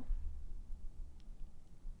 Oh,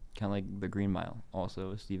 Kind of like The Green Mile.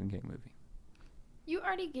 Also a Stephen King movie. you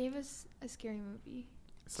already gave us a scary movie.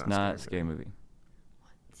 It's not a scary movie.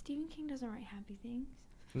 Stephen King doesn't write happy things.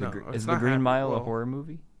 No, Is it's The not Green happy- Mile a well, horror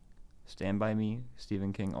movie? Stand By Me.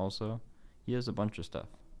 Stephen King also. He has a bunch of stuff.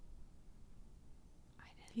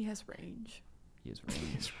 He has range. He has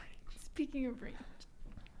range. Speaking of range,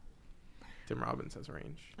 Tim Robbins has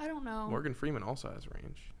range. I don't know. Morgan Freeman also has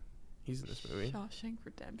range. He's in this movie. Shawshank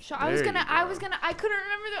Redemption. I was There you gonna. go. I couldn't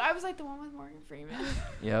remember. I was like the one with Morgan Freeman.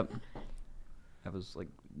 Yep. That was like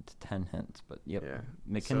 10 hints, but yep. Yeah.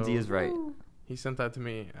 Mackenzie So- is right. Ooh. He sent that to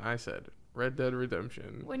me, and I said, Red Dead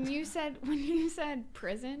Redemption. When you said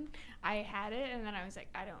prison, I had it, and then I was like,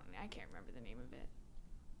 I can't remember the name of it.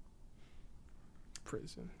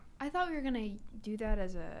 Prison. I thought we were gonna do that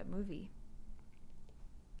as a movie.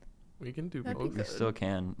 We can do That'd be both. We good. still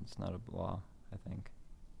can. It's not a law, I think.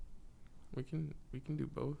 We can do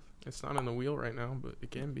both. It's not on the wheel right now, but it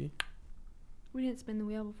can be. We didn't spin the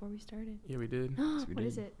wheel before we started. Yeah, we did. Yes, we What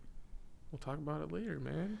is did. it? We'll talk about it later,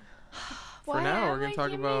 man. Why now, we're am gonna I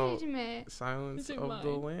talk about management? Silence Is it of the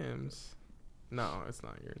mine? Lambs. No, it's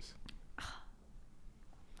not yours.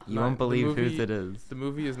 You Not- won't believe the whose movie- it is. The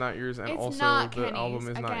movie is not yours, and It's also not the Kenny's. album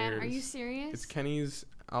is not Again, yours. Are you serious? It's Kenny's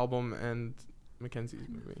album and Mackenzie's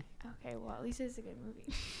movie. Okay, well at least it's a good movie.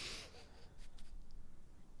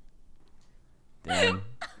 Damn.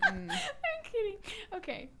 I'm kidding.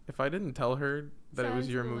 Okay, If I didn't tell her that it was Silence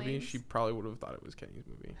your of the movie, Lambs. she probably would have thought it was Kenny's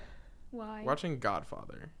movie. why? Watching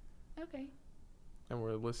Godfather, Okay. and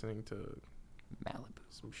we're listening to Malibu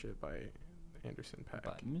some shit by Anderson Paak.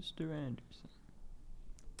 by Mr. Anderson.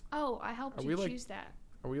 Oh, I helped Are you we, like, choose that.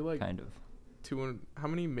 Are we like Kind of. how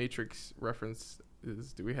many Matrix references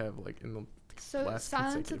do we have like in the So last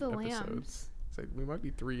Silence of the consecutive Lambs. episodes? It's like we might be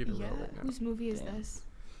 3 in a row Yeah. right now. Whose movie is Damn. this?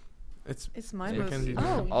 It's my It's movie. Mackenzie's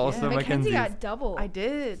Oh, movie. Also yeah. Mackenzie Mackenzie's. got double. I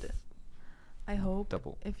did. I hope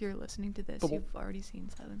Double. if you're listening to this, Double. you've already seen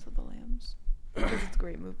Silence of the Lambs because it's a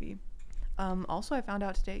great movie. Also, I found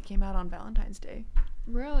out today it came out on Valentine's Day.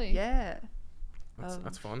 Really? Yeah.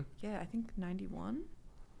 That's fun. Yeah, I think 91.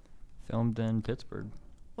 Filmed in Pittsburgh.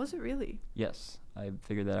 Was it really? Yes. I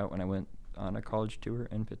figured that out when I went on a college tour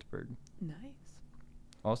in Pittsburgh. Nice.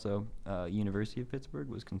 Also, University of Pittsburgh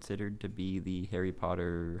was considered to be the Harry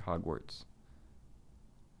Potter Hogwarts.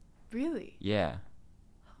 Really? Yeah.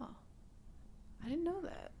 Huh. I didn't know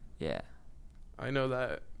that. Yeah. I know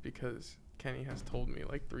that because Kenny has told me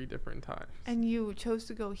like 3 different times. And you chose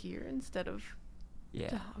to go here instead of to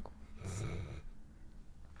Yeah. Hogwarts.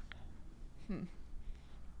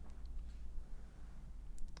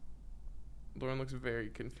 Lauren looks very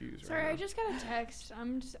confused Sorry, right I now. just got a text.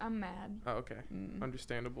 I'm mad. Oh, okay. Mm,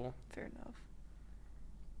 Understandable. fair enough.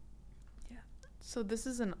 Yeah. So this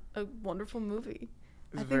is a wonderful movie.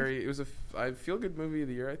 It's I a think- very. It was a feel good movie of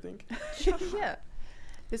the year, I think. Yeah.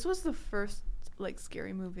 This was the first like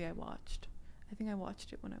scary movie I watched. I think I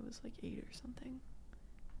watched it when I was like 8 or something.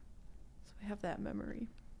 So I have that memory.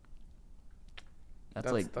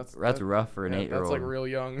 That's rough for an 8-year-old. That's like real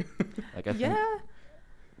young. Like I think, Yeah. I'm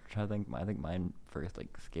trying to think. I think mine first like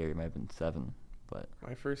scary might have been 7, but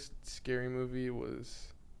My first scary movie was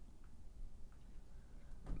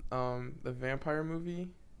the vampire movie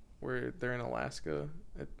where they're in Alaska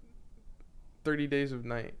at 30 Days of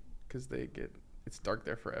Night because it's dark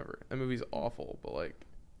there forever. That movie's awful, but like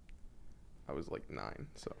I was like 9,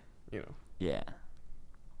 so you know. yeah.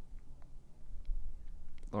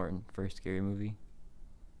 Lauren, first scary movie.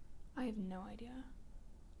 I have no idea.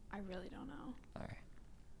 I really don't know. All right.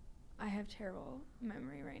 I have terrible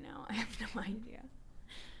memory right now. I have no idea.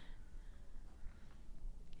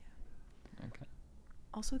 Okay.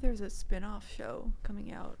 Also, there's a spin-off show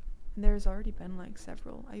coming out, and there's already been like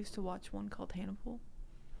several. I used to watch one called Hannibal.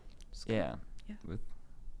 It's good. Yeah. Yeah. With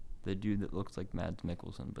the dude that looks like Mads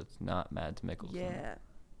Mikkelsen, but it's not Mads Mikkelsen. Yeah.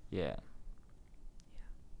 Yeah.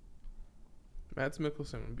 Mads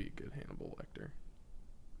Mikkelsen would be a good Hannibal Lecter.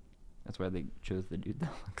 That's why they chose the dude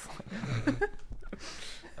that looks like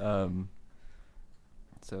him.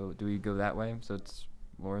 So do we go that way? So it's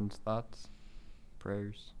Lauren's thoughts,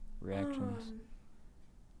 prayers, reactions.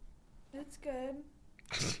 It's good.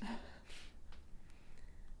 It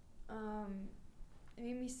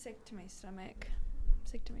made me sick to my stomach.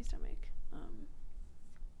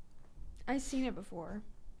 I've seen it before.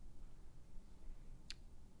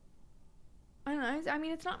 I don't know. I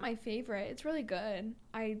mean, it's not my favorite. It's really good.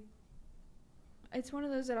 It's one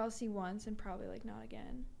of those that I'll see once and probably like not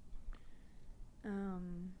again.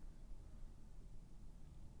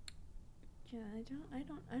 Yeah, I don't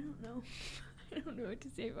know. I don't know what to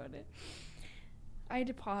say about it. I had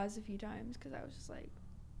to pause a few times because I was just like,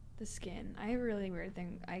 the skin. I have a really weird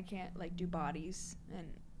thing. I can't like do bodies,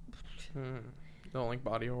 and Don't like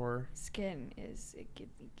body horror. skin is it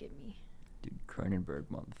give me. Dude, Cronenberg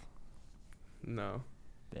month. No.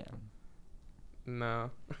 Damn.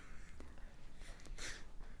 No.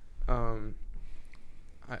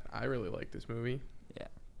 I really like this movie. Yeah.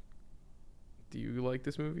 Do you like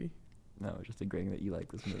this movie? No, just agreeing that you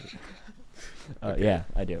like this movie. Okay. Yeah,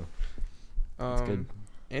 I do. It's good.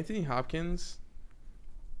 Anthony Hopkins,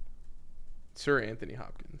 Sir Anthony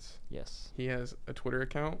Hopkins. Yes. He has a Twitter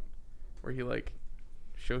account where he like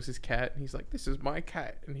shows his cat and he's like, "This is my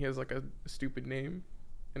cat," and he has like a stupid name,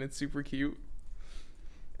 and it's super cute.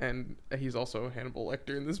 And he's also Hannibal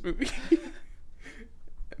Lecter in this movie.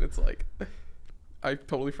 And it's like, I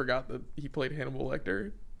totally forgot that he played Hannibal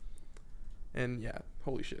Lecter. And yeah,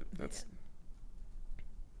 holy shit, that's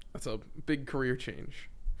a big career change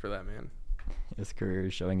for that man. His career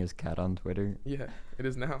is showing his cat on Twitter. Yeah, it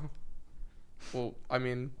is now. Well, I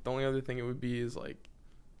mean, the only other thing it would be is like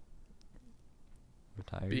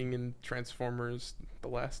Retired. being in Transformers: The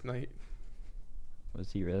Last Night.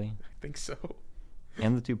 Was he really? I think so.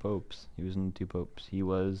 And the 2 popes. He was in the 2 popes. He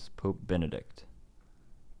was Pope Benedict.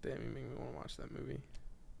 Damn, you make me want to watch that movie.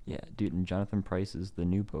 Yeah, dude, and Jonathan Pryce is the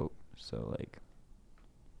new pope. So, like,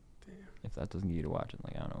 Damn. if that doesn't get you to watch it,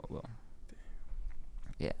 like, I don't know what will. Damn.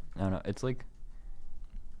 Yeah, I don't know. It's, like,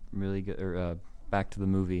 really good. Or, back to the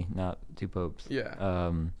movie, not 2 popes.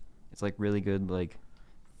 Yeah. It's, like, really good, like,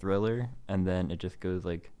 thriller. And then it just goes,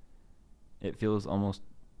 like, it feels almost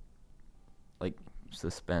like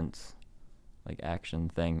suspense, like, action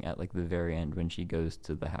thing at, like, the very end when she goes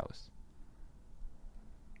to the house.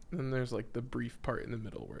 Then there's like the brief part in the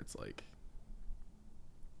middle where it's like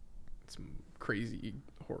some crazy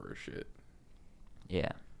horror shit.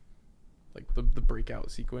 Yeah. Like the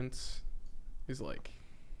breakout sequence is like,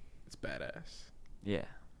 it's badass. Yeah.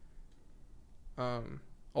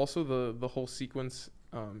 Also the whole sequence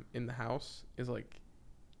in the house is like,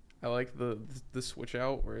 I like the switch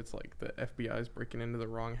out where it's like the FBI is breaking into the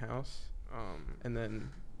wrong house. And then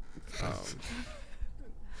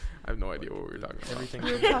I have no idea what we were talking about. Everything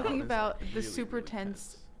We were from now talking on is, about the really, super really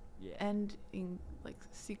tense Yeah. ending like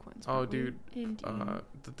sequence. Oh, weren't we? dude, Indeed.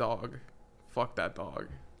 the dog. Fuck that dog.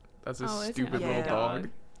 That's a Oh, it's stupid an little ugly dog.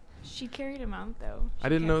 dog. She carried him out though. I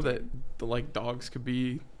didn't know that the like dogs could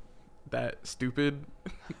be that stupid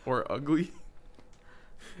or ugly.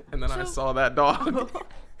 And then I So- saw that dog.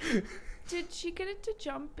 Did she get it to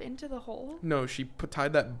jump into the hole? No, she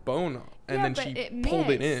tied that bone up and Yeah, then but she it pulled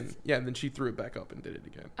it in. missed. Yeah, and then she threw it back up and did it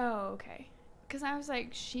again. Oh, okay. Because I was like,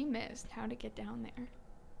 she missed how to get down there.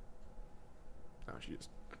 No, she just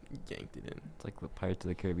yanked it in. It's like the Pirates of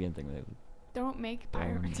the Caribbean thing. They Don't make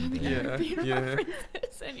Pirates of the Yeah, Caribbean yeah.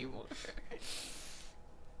 references anymore.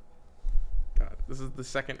 God, this is the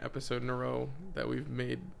second episode in a row that we've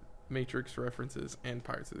made Matrix references and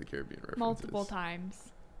Pirates of the Caribbean references. Multiple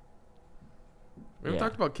times. We haven't Yeah.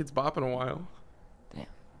 talked about Kids Bop in a while.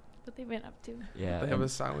 what they've been up to. Yeah, They have and a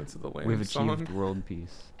Silence of the Lambs we've song. achieved world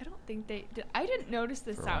peace. I don't think they. I didn't notice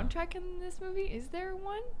the For a while. soundtrack in this movie. Is there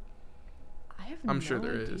one? I have I'm no sure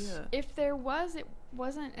there idea. is. If there was, it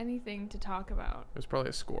wasn't anything to talk about. There's probably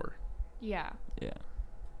a score. Yeah. Yeah.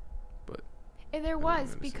 If there didn't was,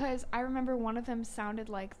 notice it. because I remember one of them sounded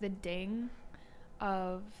like the ding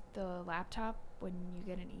of the laptop when you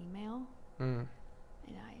get an email. Mm.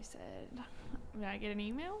 And I said, did I get an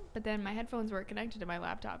email? But then my headphones weren't connected to my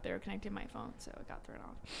laptop. They were connected to my phone, so it got thrown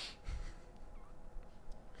off.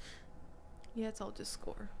 Yeah, it's all just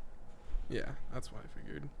score. Yeah, that's what I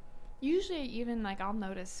figured. Usually, even, like, I'll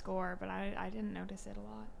notice score, but I didn't notice it a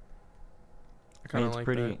lot. I I kind mean, of it's like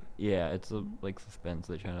pretty. that. Yeah, it's like suspense.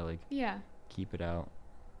 They're trying to like Yeah. keep it out.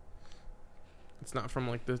 It's not from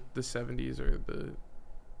like the 70s or the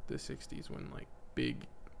 60s when like big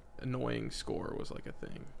annoying score was like a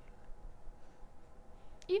thing.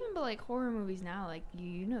 Even, but, like, horror movies now, like,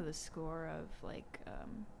 you know the score of, like,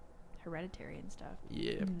 Hereditary and stuff.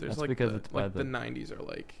 Yeah, Mm. there's That's like because the, it's by like the the- 90s are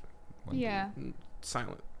like One Yeah.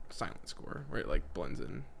 silent score where it like blends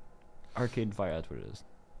in. Arcade Fire. That's what it is.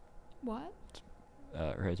 What?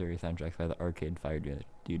 Hereditary soundtrack by the Arcade Fire dude.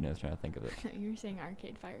 I was trying to think of it. You're saying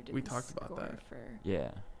Arcade Fire did We the talked about score that. for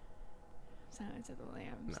Yeah. Silence of the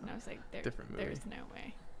Lambs, No, and I was like, different movie. there's no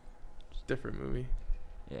way. Different movie.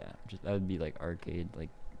 Yeah. Just that would be like Arcade like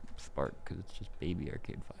Spark because it's just baby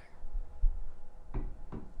Arcade Fire.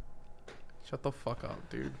 Shut the fuck up,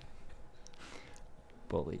 dude.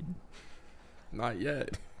 Bullied. Not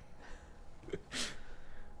yet.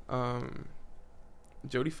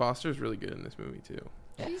 Jodie Foster's really good in this movie too.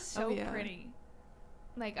 Yeah. She's so yeah. pretty.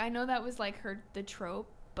 Like, I know that was like the trope,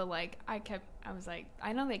 but like I was like,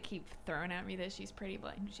 I know they keep throwing at me that she's pretty,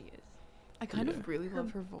 but like, she is. I kind Yeah. of really Her-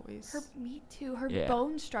 love her voice. Me too. Her Yeah.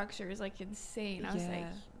 bone structure is like insane. I was like,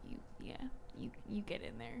 Yeah. you get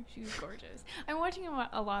in there. She was gorgeous. I'm watching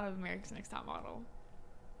a lot of America's Next Top Model.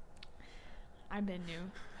 I've been new.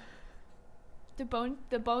 The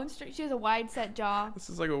bone structure. She has a wide set jaw. This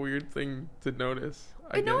is like a weird thing to notice.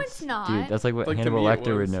 I No, guess. it's not. Dude, that's like what Like, to Hannibal me it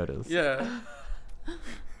Lecter would was. notice. Yeah.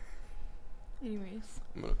 Anyways.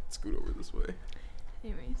 I'm gonna scoot over this way.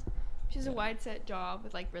 She has a Yeah. wide set jaw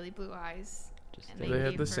with like really blue eyes. Just And stay They They had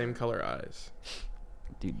gave the same her- color eyes.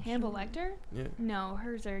 Dude. Hannibal Lecter? Yeah. No,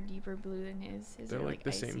 hers are deeper blue than his. His They're are like the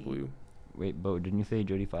icy. same blue. Wait, Bo, didn't you say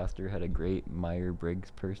Jodie Foster had a great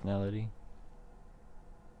Meyer-Briggs personality?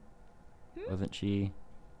 Hmm? Wasn't she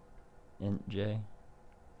in J?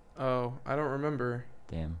 Oh, I don't remember.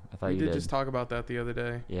 Damn, I thought We you did did. just talk about that the other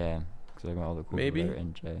day. Yeah, because all the cool Maybe. people that are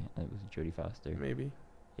in J. And it was Jodie Foster. Maybe.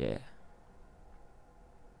 Yeah.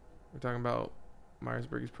 We're talking about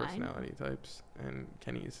Myers-Briggs I'm- personality types and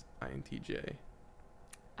Kenny's INTJ.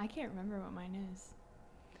 I can't remember what mine is.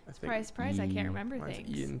 I think Surprise, surprise! I can't E- remember mine's things.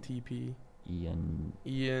 ENTP. Ian.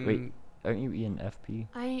 Ian. Wait. Aren't you ENFP?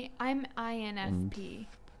 I'm INFP.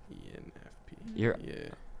 ENFP. You're- Yeah.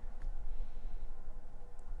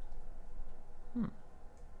 Hmm.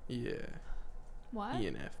 Yeah. What?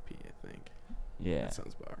 ENFP, I think. Yeah. That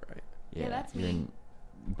sounds about right. Yeah, that's you're me. in-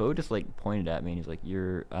 Bo just like pointed at me and he's like,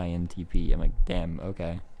 "You're INTP." I'm like, "Damn,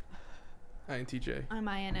 okay." INTJ. I'm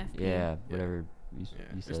INFP. Yeah, whatever you Yeah.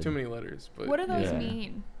 you There's said. too many letters, but What do those Yeah.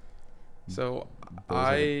 mean? So Bo's like a-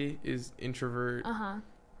 I is introvert. Uh huh.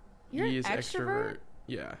 You're E an is extrovert. extrovert.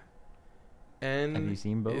 Yeah. N Have you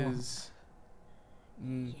seen Bo? is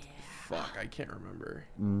Yeah. fuck, I can't remember.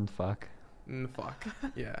 Fuck. Fuck.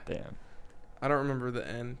 Yeah. Damn. I don't remember the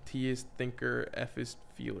N. T is thinker, F is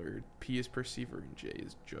feeler, P is perceiver, and J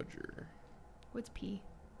is judger. What's P?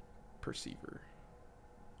 Perceiver.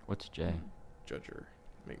 What's J? Judger.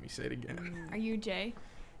 Make me say it again. Are you J?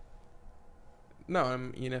 No,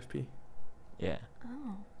 I'm ENFP. Yeah.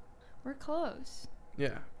 Oh, we're close.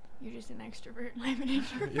 Yeah. You're just an extrovert. I'm an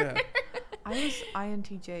introvert. Yeah. I was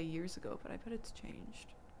INTJ years ago, but I bet it's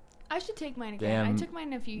changed. I should take mine again. I Damn, took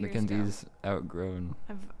mine a few years ago. Mackenzie's outgrown.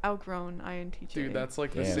 I've outgrown INTJ. Dude, that's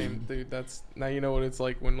like the Damn. same. Dude, that's. Now you know what it's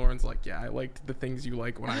like when Lauren's like, yeah, I liked the things you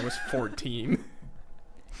like when I was 14.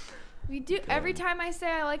 We do every Damn. time I say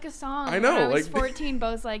I like a song. I know, When I was like- 14,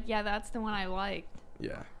 Bo's like, yeah, that's the one I liked.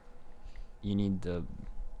 Yeah. You need to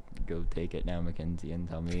go take it now, Mackenzie, and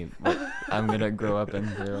tell me what I'm gonna grow up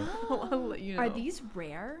into. I'll let you know. Are these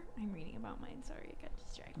rare? I'm reading about mine. Sorry, I got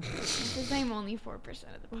distracted. Because I'm only 4%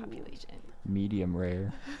 of the Ooh. population. Medium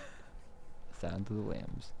rare. Sound of the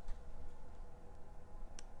Lambs.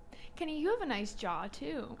 Kenny, you have a nice jaw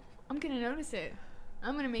too. I'm gonna notice it.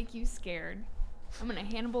 I'm gonna make you scared. I'm gonna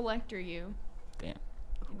Hannibal Lecter you. Damn.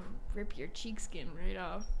 And rip your cheek skin right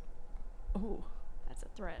off. Oh. That's a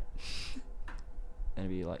threat. And it'd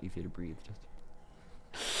be a lot easier to breathe.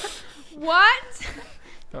 Just What?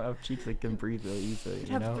 Don't have cheeks that can breathe really easily. You'd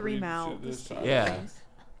You have know? 3 Dude, mouths. this time. Yeah.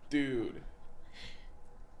 Dude.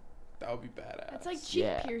 That would be badass. That's like cheek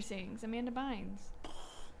Yeah. piercings. Amanda Bynes.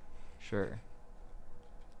 Sure.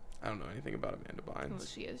 I don't know anything about Amanda Well,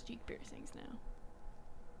 Bynes. she has cheek piercings now.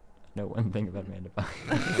 Know one thing about Amanda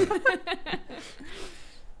Bynes.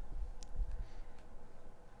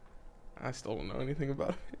 I still don't know anything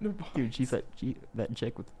about Amanda Bynes. Dude, she's that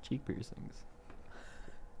chick with cheek piercings.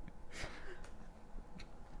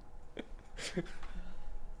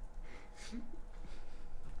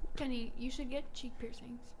 Kenny, you should get cheek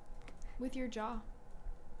piercings with your jaw.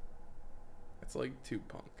 It's like too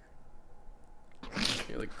punk.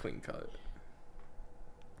 You're like clean cut.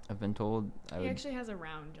 I've been told I He would. actually has a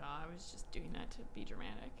round jaw. I was just doing that to be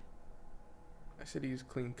dramatic. I said he's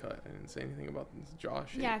clean cut. I didn't say anything about his jaw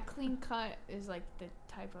shape. Yeah, clean cut is like the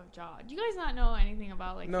type of jaw. Do you guys not know anything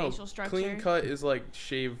about like no, facial structure? clean cut is like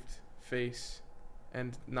shaved face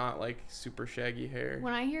and not like super shaggy hair.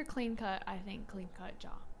 When I hear clean cut, I think clean cut jaw.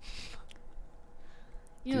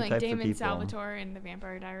 You know, Two like types of Damon people. Salvatore in The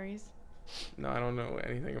Vampire Diaries. No, I don't know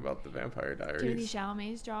anything about the Vampire Timothy Diaries.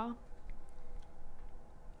 Chalamet's jaw.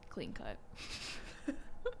 Clean cut.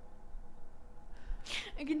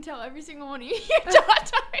 I can tell every single one of you your jaw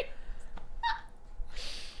type.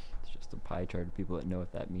 It's just a pie chart of people that know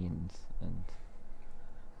what that means, and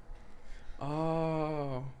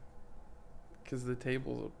Oh, because the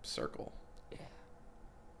table's a circle. Yeah.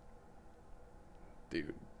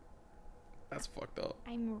 Dude, that's fucked up.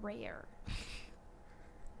 I'm rare.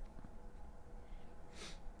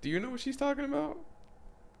 Do you know what she's talking about?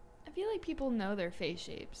 I feel like people know their face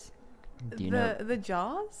shapes. do you know? The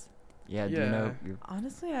jaws? Yeah. Do you know Yeah. your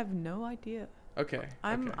Honestly, I have no idea. Okay.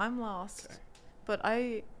 I'm okay. lost. Okay. But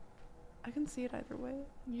I can see it either way.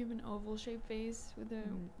 You have an oval shaped face with a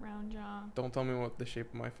Mm. round jaw. Don't tell me what the shape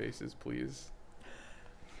of my face is, please.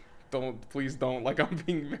 Please don't. Like, I'm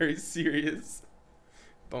being very serious.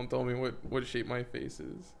 Don't tell me what shape my face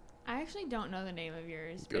is. I actually don't know the name of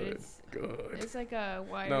yours, Good. but Good. it's like a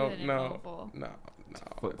wider No, than an no, oval. no,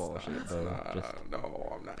 football it's shape, not. though, It's just- not.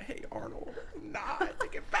 No, I'm not. Hey, Arnold. Nah,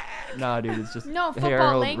 take it back. Nah, dude, it's just No, hey, football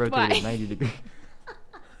Arnold lengthwise. rotated 90 degrees.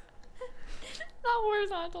 Not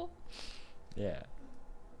horizontal. Yeah.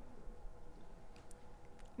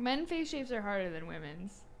 Men face shapes are harder than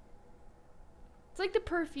women's. It's like the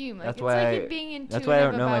perfume. Like That's it's why like I- it being intuitive That's why I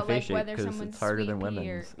don't know my about face like shape whether because someone's it's harder than sleepy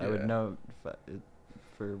women's. or I would Yeah. know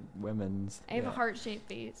for women's. I have yeah. a heart shaped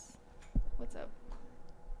face. What's up?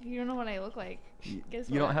 You don't know what I look like. You, Guess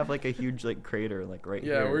you don't what? have like a huge like crater like right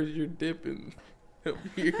Yeah, here. where's your dipping? Up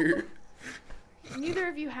here. Neither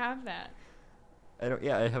of you have that. I don't.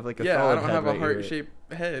 Yeah, I have like a Yeah, I solid don't head have a right here.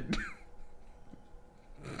 heart-shaped head.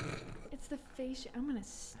 It's the face. I'm gonna.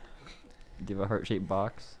 Do you have a heart shaped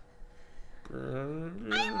box? I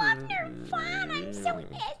love Nirvana. I'm so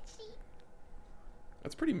itchy.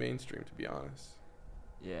 That's pretty mainstream, to be honest.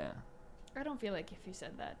 Yeah. I don't feel like if you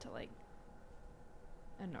said that to like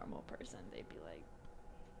a normal person, they'd be like,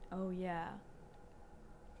 "Oh yeah."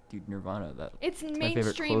 Dude, Nirvana. That's It's my favorite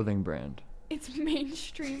mainstream. clothing brand. It's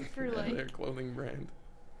mainstream for Yeah, their like clothing brand.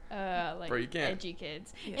 like Bro, you can't. edgy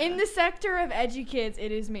kids. Yeah. In the sector of edgy kids,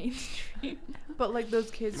 it is mainstream. But like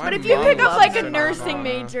those kids. My But if who you mom pick up loves like a it. nursing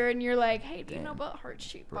major and you're like, "Hey, do you know Damn. about heart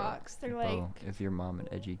shaped Bro, box?" They're bro, like, is your mom an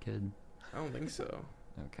edgy kid? I don't think so.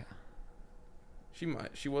 Okay. She might.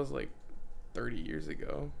 She was like 30 years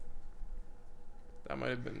ago. That might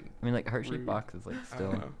have been. I mean, like heart Rude. shaped box is like I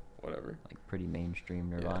still don't know. Whatever. like pretty mainstream.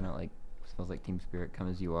 Nirvana like smells like Team Spirit, Come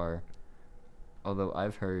As You Are. Although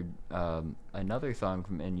I've heard another song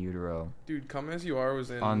from In Utero Dude, Come As You Are was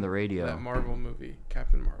in on the radio. that Marvel movie,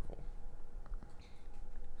 Captain Marvel.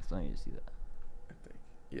 I still need to see that. I think.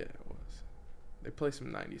 Yeah, it was. They play some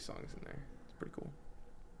 90s songs in there. It's pretty cool.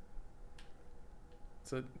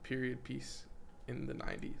 It's a period piece in the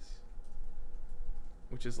 90s,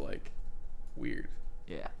 which is like weird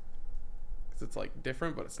Yeah. because it's like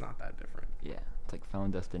different, but it's not that different. Yeah. It's like Final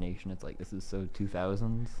Destination. It's like this is so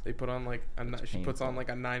 2000s. They put on like It's she puts on painful. like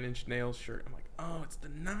a 9 Inch Nails shirt. I'm like, oh, it's the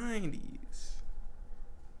 90s.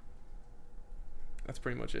 That's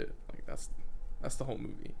pretty much it. Like that's the whole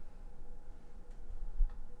movie.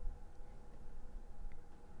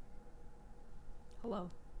 "Hello."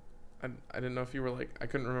 I didn't know if you were like, I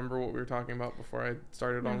couldn't remember what we were talking about before I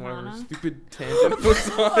started on whatever Nirvana? stupid tangent was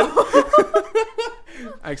on.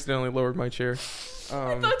 I accidentally lowered my chair.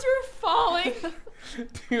 I thought you were falling.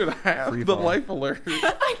 Dude, I have Free the fall. life alert.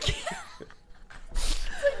 I can't. It's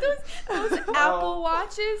like those Apple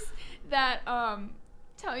Watches that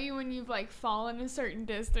tell you when you've like fallen a certain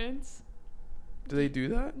distance. Do they do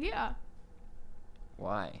that? Yeah.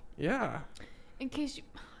 Why? Yeah. In case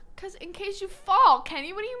you fall,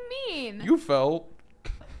 Kenny. What do you mean? You fell.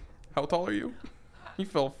 How tall are you? You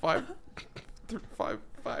fell 5 foot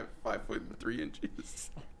and 3 inches.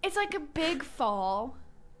 It's like a big fall.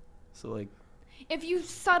 So like, If you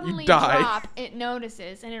suddenly die. drop, it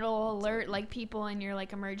notices and it'll alert like people in your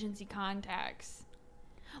like emergency contacts.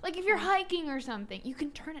 Like if you're hiking or something, you can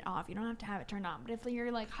turn it off. You don't have to have it turned on. But if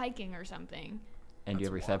you're like hiking or something, and you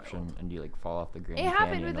have That's reception, wild. and you like fall off the Grand It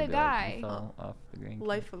happened Canyon, with they'll a be like, guy. "You fell off the Grand Canyon."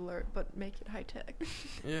 Life alert, but make it high tech.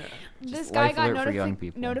 Yeah. this Just guy life got alert for young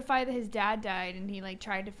people. notified that his dad died, and he like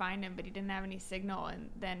tried to find him, but he didn't have any signal.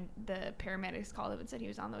 And then the paramedics called him and said he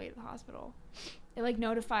was on the way to the hospital. It like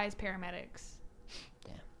notifies paramedics.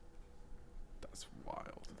 That's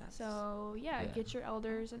wild. So yeah, Yeah. get your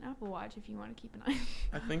elders an Apple Watch if you want to keep an eye.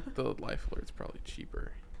 I think the life alert's probably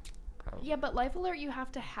cheaper. Probably. Yeah, but Life Alert, you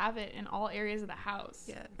have to have it in all areas of the house.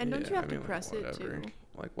 Yeah, and don't you Yeah, have to like, press it whatever. too?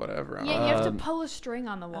 Like whatever. I Yeah, don't you have to Um, pull a string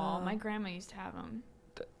on the wall. oh. My grandma used to have them.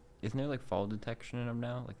 Isn't there like fall detection in them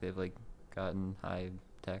now? Like they've like gotten high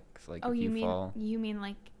tech. Like Oh, if you fall. you mean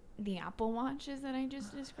like the Apple Watches that I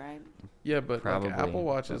just described? Yeah, but Probably, like Apple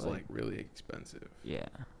Watch but, is like- like really expensive. Yeah.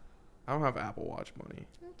 I don't have Apple Watch money.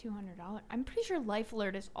 $200. I'm pretty sure Life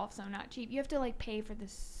Alert is also not cheap. You have to like pay for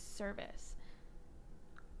this service.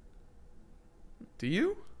 Do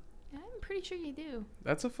you? I'm pretty sure you do.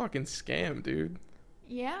 That's a fucking scam, dude.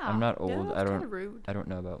 Yeah. I'm not Yeah, old. that's I kind don't. of rude. I don't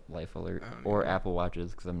know about Life Alert I don't or either. Apple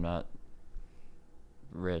Watches because I'm not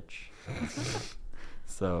rich.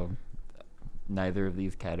 So neither of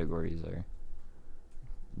these categories are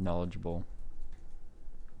knowledgeable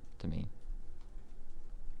to me.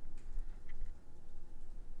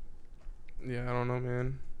 Yeah, I don't know,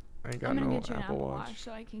 man. I ain't got I'm gonna no get you an Apple Apple Watch. Watch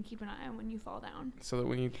so I can keep an eye on when you fall down. So that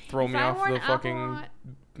when you throw If me I off wore an the Apple fucking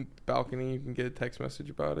Watch- balcony, you can get a text message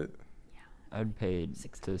about it. I'd paid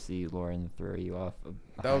to see Lauren throw you off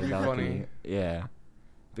a That would high be balcony. funny. Yeah,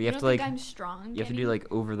 but you You have don't to think like I'm strong? you have to do Kenny?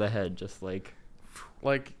 like over the head, just like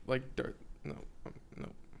Like Darth. No.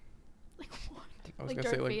 Like what? I was Like gonna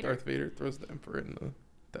Darth say like Vader? Darth Vader throws the Emperor in the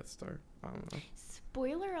Death Star. I don't know.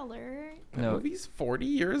 Spoiler alert. That No. movie's 40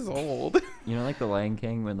 years old. you know, like the Lion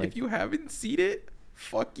King when like if you haven't seen it,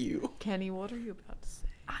 fuck you. Kenny, what are you about to say?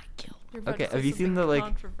 I killed. You're about Okay, to say have you seen something the, like-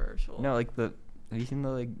 controversial? no like the have you seen the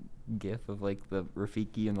like gif of like the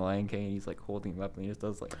Rafiki and the Lion King and he's like holding him up and he just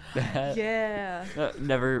does like that? Yeah, That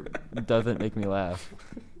never doesn't make me laugh.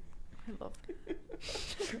 I love it.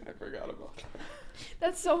 I forgot about that.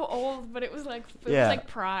 That's so old, but it was like Yeah. was like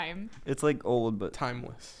prime. It's like old, but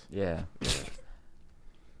Timeless. yeah,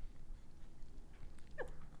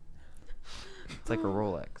 it's like a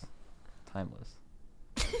Rolex, timeless.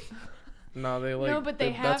 No, they like. No, but they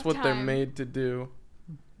that's have what they're time. made to do.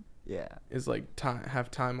 Yeah, Is like have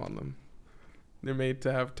time on them. They're made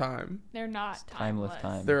to have time. They're not It's timeless timeless.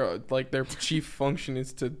 time. They're like their chief function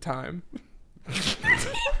is to time.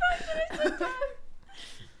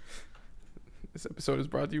 This episode is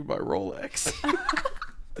brought to you by Rolex.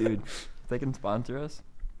 Dude, if they can sponsor us,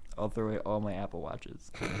 I'll throw away all my Apple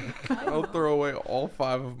Watches. I'll throw away all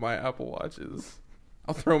 5 of my Apple Watches.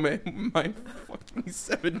 I'll throw my fucking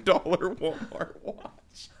 $7 Walmart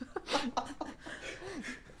watch.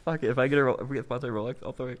 Fuck it, if we get sponsored by Rolex,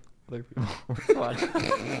 I'll throw away other people's watches.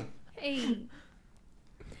 Hey.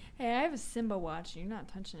 Hey, I have a Simba watch. You're not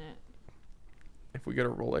touching it. If we get a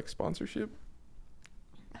Rolex sponsorship,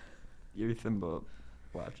 Your Simba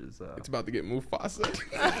watches. it's about to get Mufasa.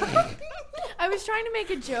 I was trying to make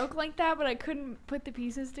a joke like that, but I couldn't put the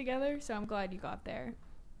pieces together, so I'm glad you got there.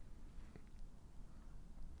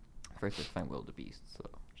 First, let's find wildebeest. So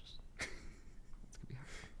just it's gonna be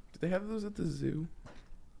hard. Do they have those at the zoo?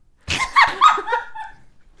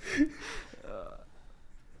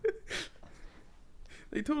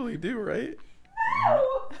 They totally do, right?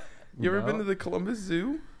 You ever been No. to the Columbus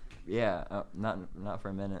Zoo? Yeah, not for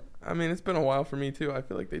a minute. I mean, it's been a while for me too. I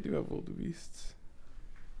feel like they do have wildebeests.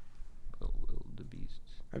 Wildebeests.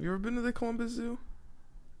 Have you ever been to the Columbus Zoo?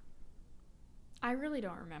 I really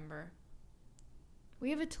don't remember. We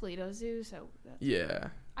have a Toledo Zoo, so that's Yeah.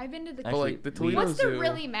 I've been to the. But like the Actually, Toledo What's Zoo, the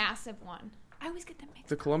really massive one? I always get them mixed.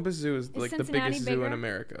 the Columbus Zoo is like the Cincinnati biggest zoo bigger? in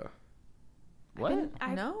America. What?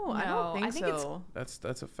 No, I don't think think so.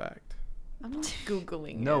 That's a fact. I'm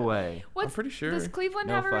googling. No it. way. What's I'm pretty sure. Does Cleveland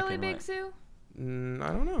No have a really fucking big way. zoo? I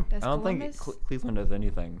don't know. Does I don't Columbus? think Cleveland does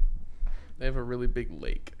anything. They have a really big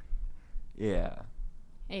lake. Yeah.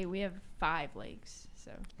 Hey, we have 5 lakes.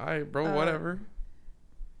 So All right, bro. Whatever.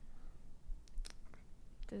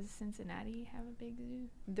 does Cincinnati have a big zoo?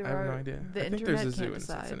 There I have are, no idea. The I think internet there's a zoo can't in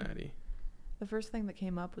decide. Cincinnati. The first thing that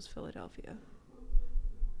came up was Philadelphia,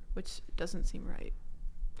 which doesn't seem right.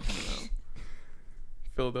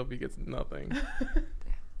 Philadelphia gets nothing.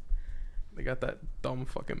 They got that dumb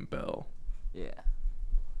fucking bell. Yeah.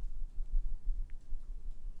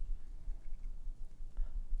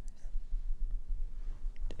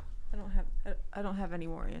 I don't have any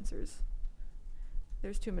more answers.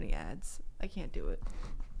 There's too many ads. I can't do it.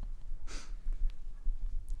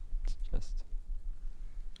 It's just.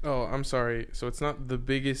 Oh, I'm sorry. So it's not the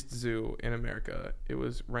biggest zoo in America. It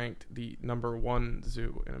was ranked the #1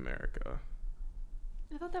 zoo in America.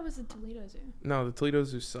 I thought that was the Toledo Zoo. No, the Toledo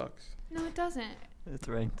Zoo sucks. No, it doesn't. It's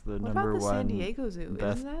ranked the What number about the one. San Diego Zoo?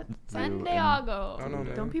 best Isn't that? zoo San in- Diego. I don't know,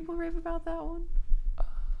 man. Don't people rave about that one? I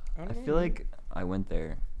I don't feel know. like I went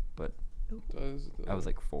there, but Does I was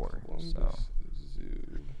like 4, so Columbus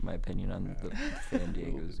Zoo my opinion on the have San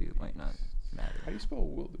Diego Zoo might not wildebeest? How do matter. you spell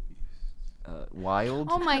wildebeest? Wild.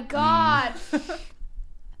 Oh my god.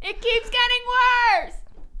 It keeps getting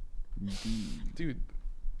worse. Dude,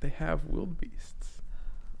 they have wildebeests.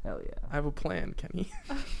 Hell yeah. I have a plan, Kenny.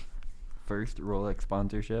 First, Rolex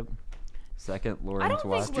sponsorship. Second, Lawrence think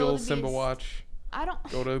watch. Will- Steal Simba Wildebeest. watch. I don't.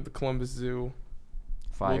 Go to the Columbus Zoo.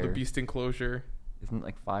 Fire. Wildebeest enclosure. Isn't it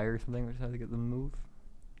like fire or something? We just have to get them to move.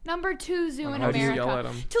 Number 2 zoo in How do you America. yell at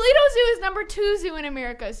 'em? Toledo Zoo is number 2 zoo in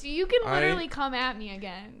America, so you can I- literally come at me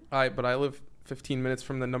again. But I live 15 minutes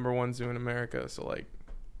from the #1 zoo in America, so like,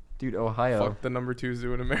 Dude, Ohio. fuck the #2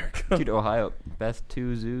 zoo in America. Dude, Ohio. Best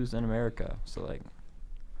 2 zoos in America. So like,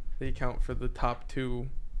 They account for the top 2%.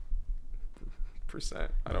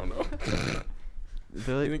 I don't know. I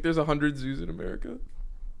feel You like think there's 100 zoos in America?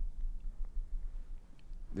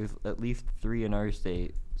 there's at least 3 in our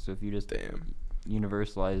state. So if you just Damn.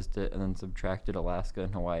 universalized it and then subtracted Alaska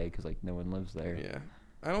and Hawaii, because like no one lives there. Yeah.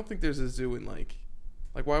 I don't think there's a zoo in like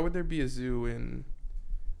why would there be a zoo in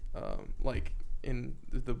like in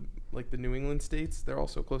the New England states? They're all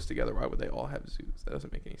so close together. Why would they all have zoos? That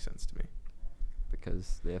doesn't make any sense to me.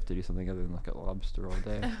 Because they have to do something other than look at lobster all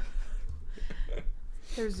day.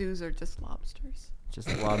 Their zoos are just lobsters. Just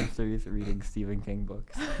lobsters reading Stephen King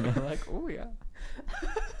books. And they're like, oh yeah.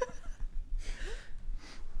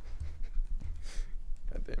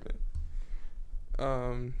 God damn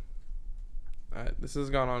it. This has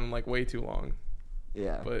gone on like way too long.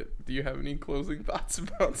 Yeah. But do you have any closing thoughts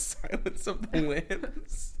about Silence of the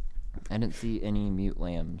Lambs? I didn't see any mute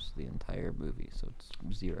lambs the entire movie, so it's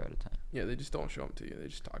 0 out of 10. Yeah, they just don't show them to you. They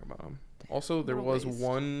just talk about them. Also, there What a was waste.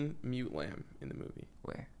 one mute lamb in the movie.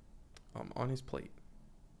 Where? On his plate.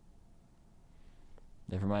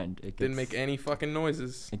 Never mind. It Didn't gets- make any fucking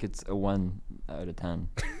noises. It gets a 1 out of 10.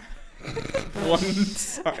 One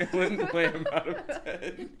silent lamb out of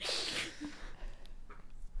 10.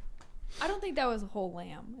 I don't think that was a whole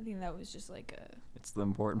lamb. I think that was just like a It's the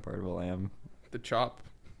important part of a lamb. The chop.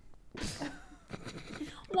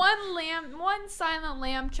 one silent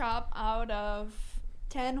lamb chop out of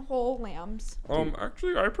 10 whole lambs.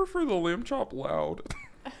 Actually, I prefer the lamb chop loud.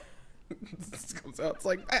 This comes out, it's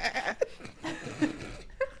like,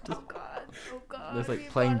 Oh god. Oh god. There's like we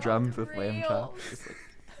playing brought up drums with lamb rails. chops. Just like,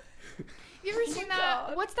 You ever seen that?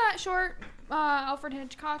 God. What's that short, Alfred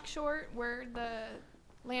Hitchcock short where the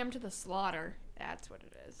lamb to the slaughter? That's what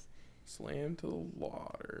it is. slam to the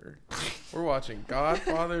water. We're watching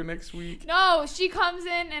Godfather next week. No, she comes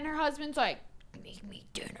in and her husband's like, make me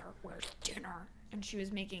dinner. Where's dinner? And she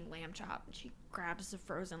was making lamb chop and she grabs the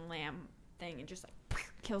frozen lamb thing and just like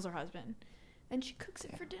kills her husband. Then she cooks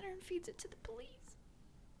it for dinner and feeds it to the police.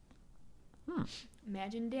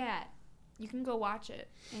 Imagine that. You can go watch it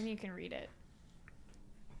and you can read it.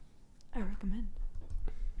 I recommend.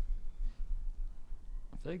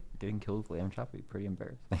 I feel like getting killed with lamb chop would be pretty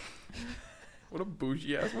embarrassing. What a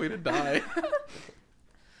bougie ass way to die.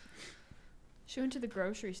 She went to the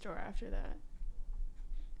grocery store after that.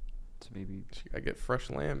 So maybe I get fresh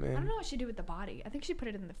lamb, I don't man. know what she did with the body. I think she put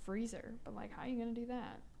it in the freezer. But like, how are you gonna do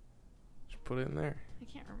that? Just put it in there. I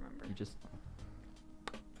can't remember. you just.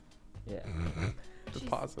 Yeah. She's-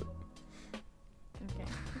 Deposit. Okay,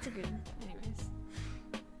 that's a good. Anyways,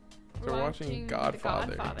 So we're watching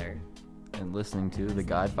Godfather. The Godfather. And listening to the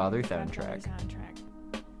Godfather Godfather soundtrack, soundtrack.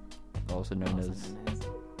 also known Also as. known as-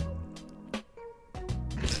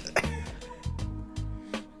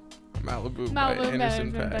 Malibu, by Malibu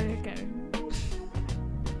Anderson Management Paak. by-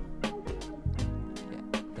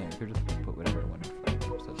 Yeah, we could just put whatever I wanted for it.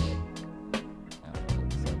 So it's like, I don't know,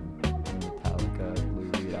 like some Metallica, Lou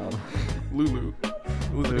Reed album. Lulu.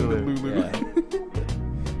 Listening to Lulu. yeah.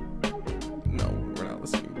 No, we're not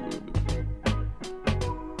listening to Lulu.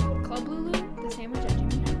 Club Lulu, the sandwich at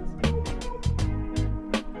Jimmy John's.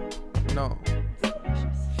 No. It's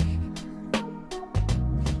delicious.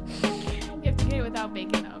 You have to get it without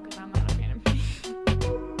bacon though, because I'm not a fan of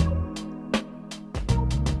bacon.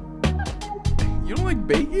 You don't like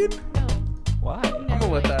bacon? No. Why? I'm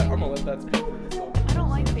gonna let that speak for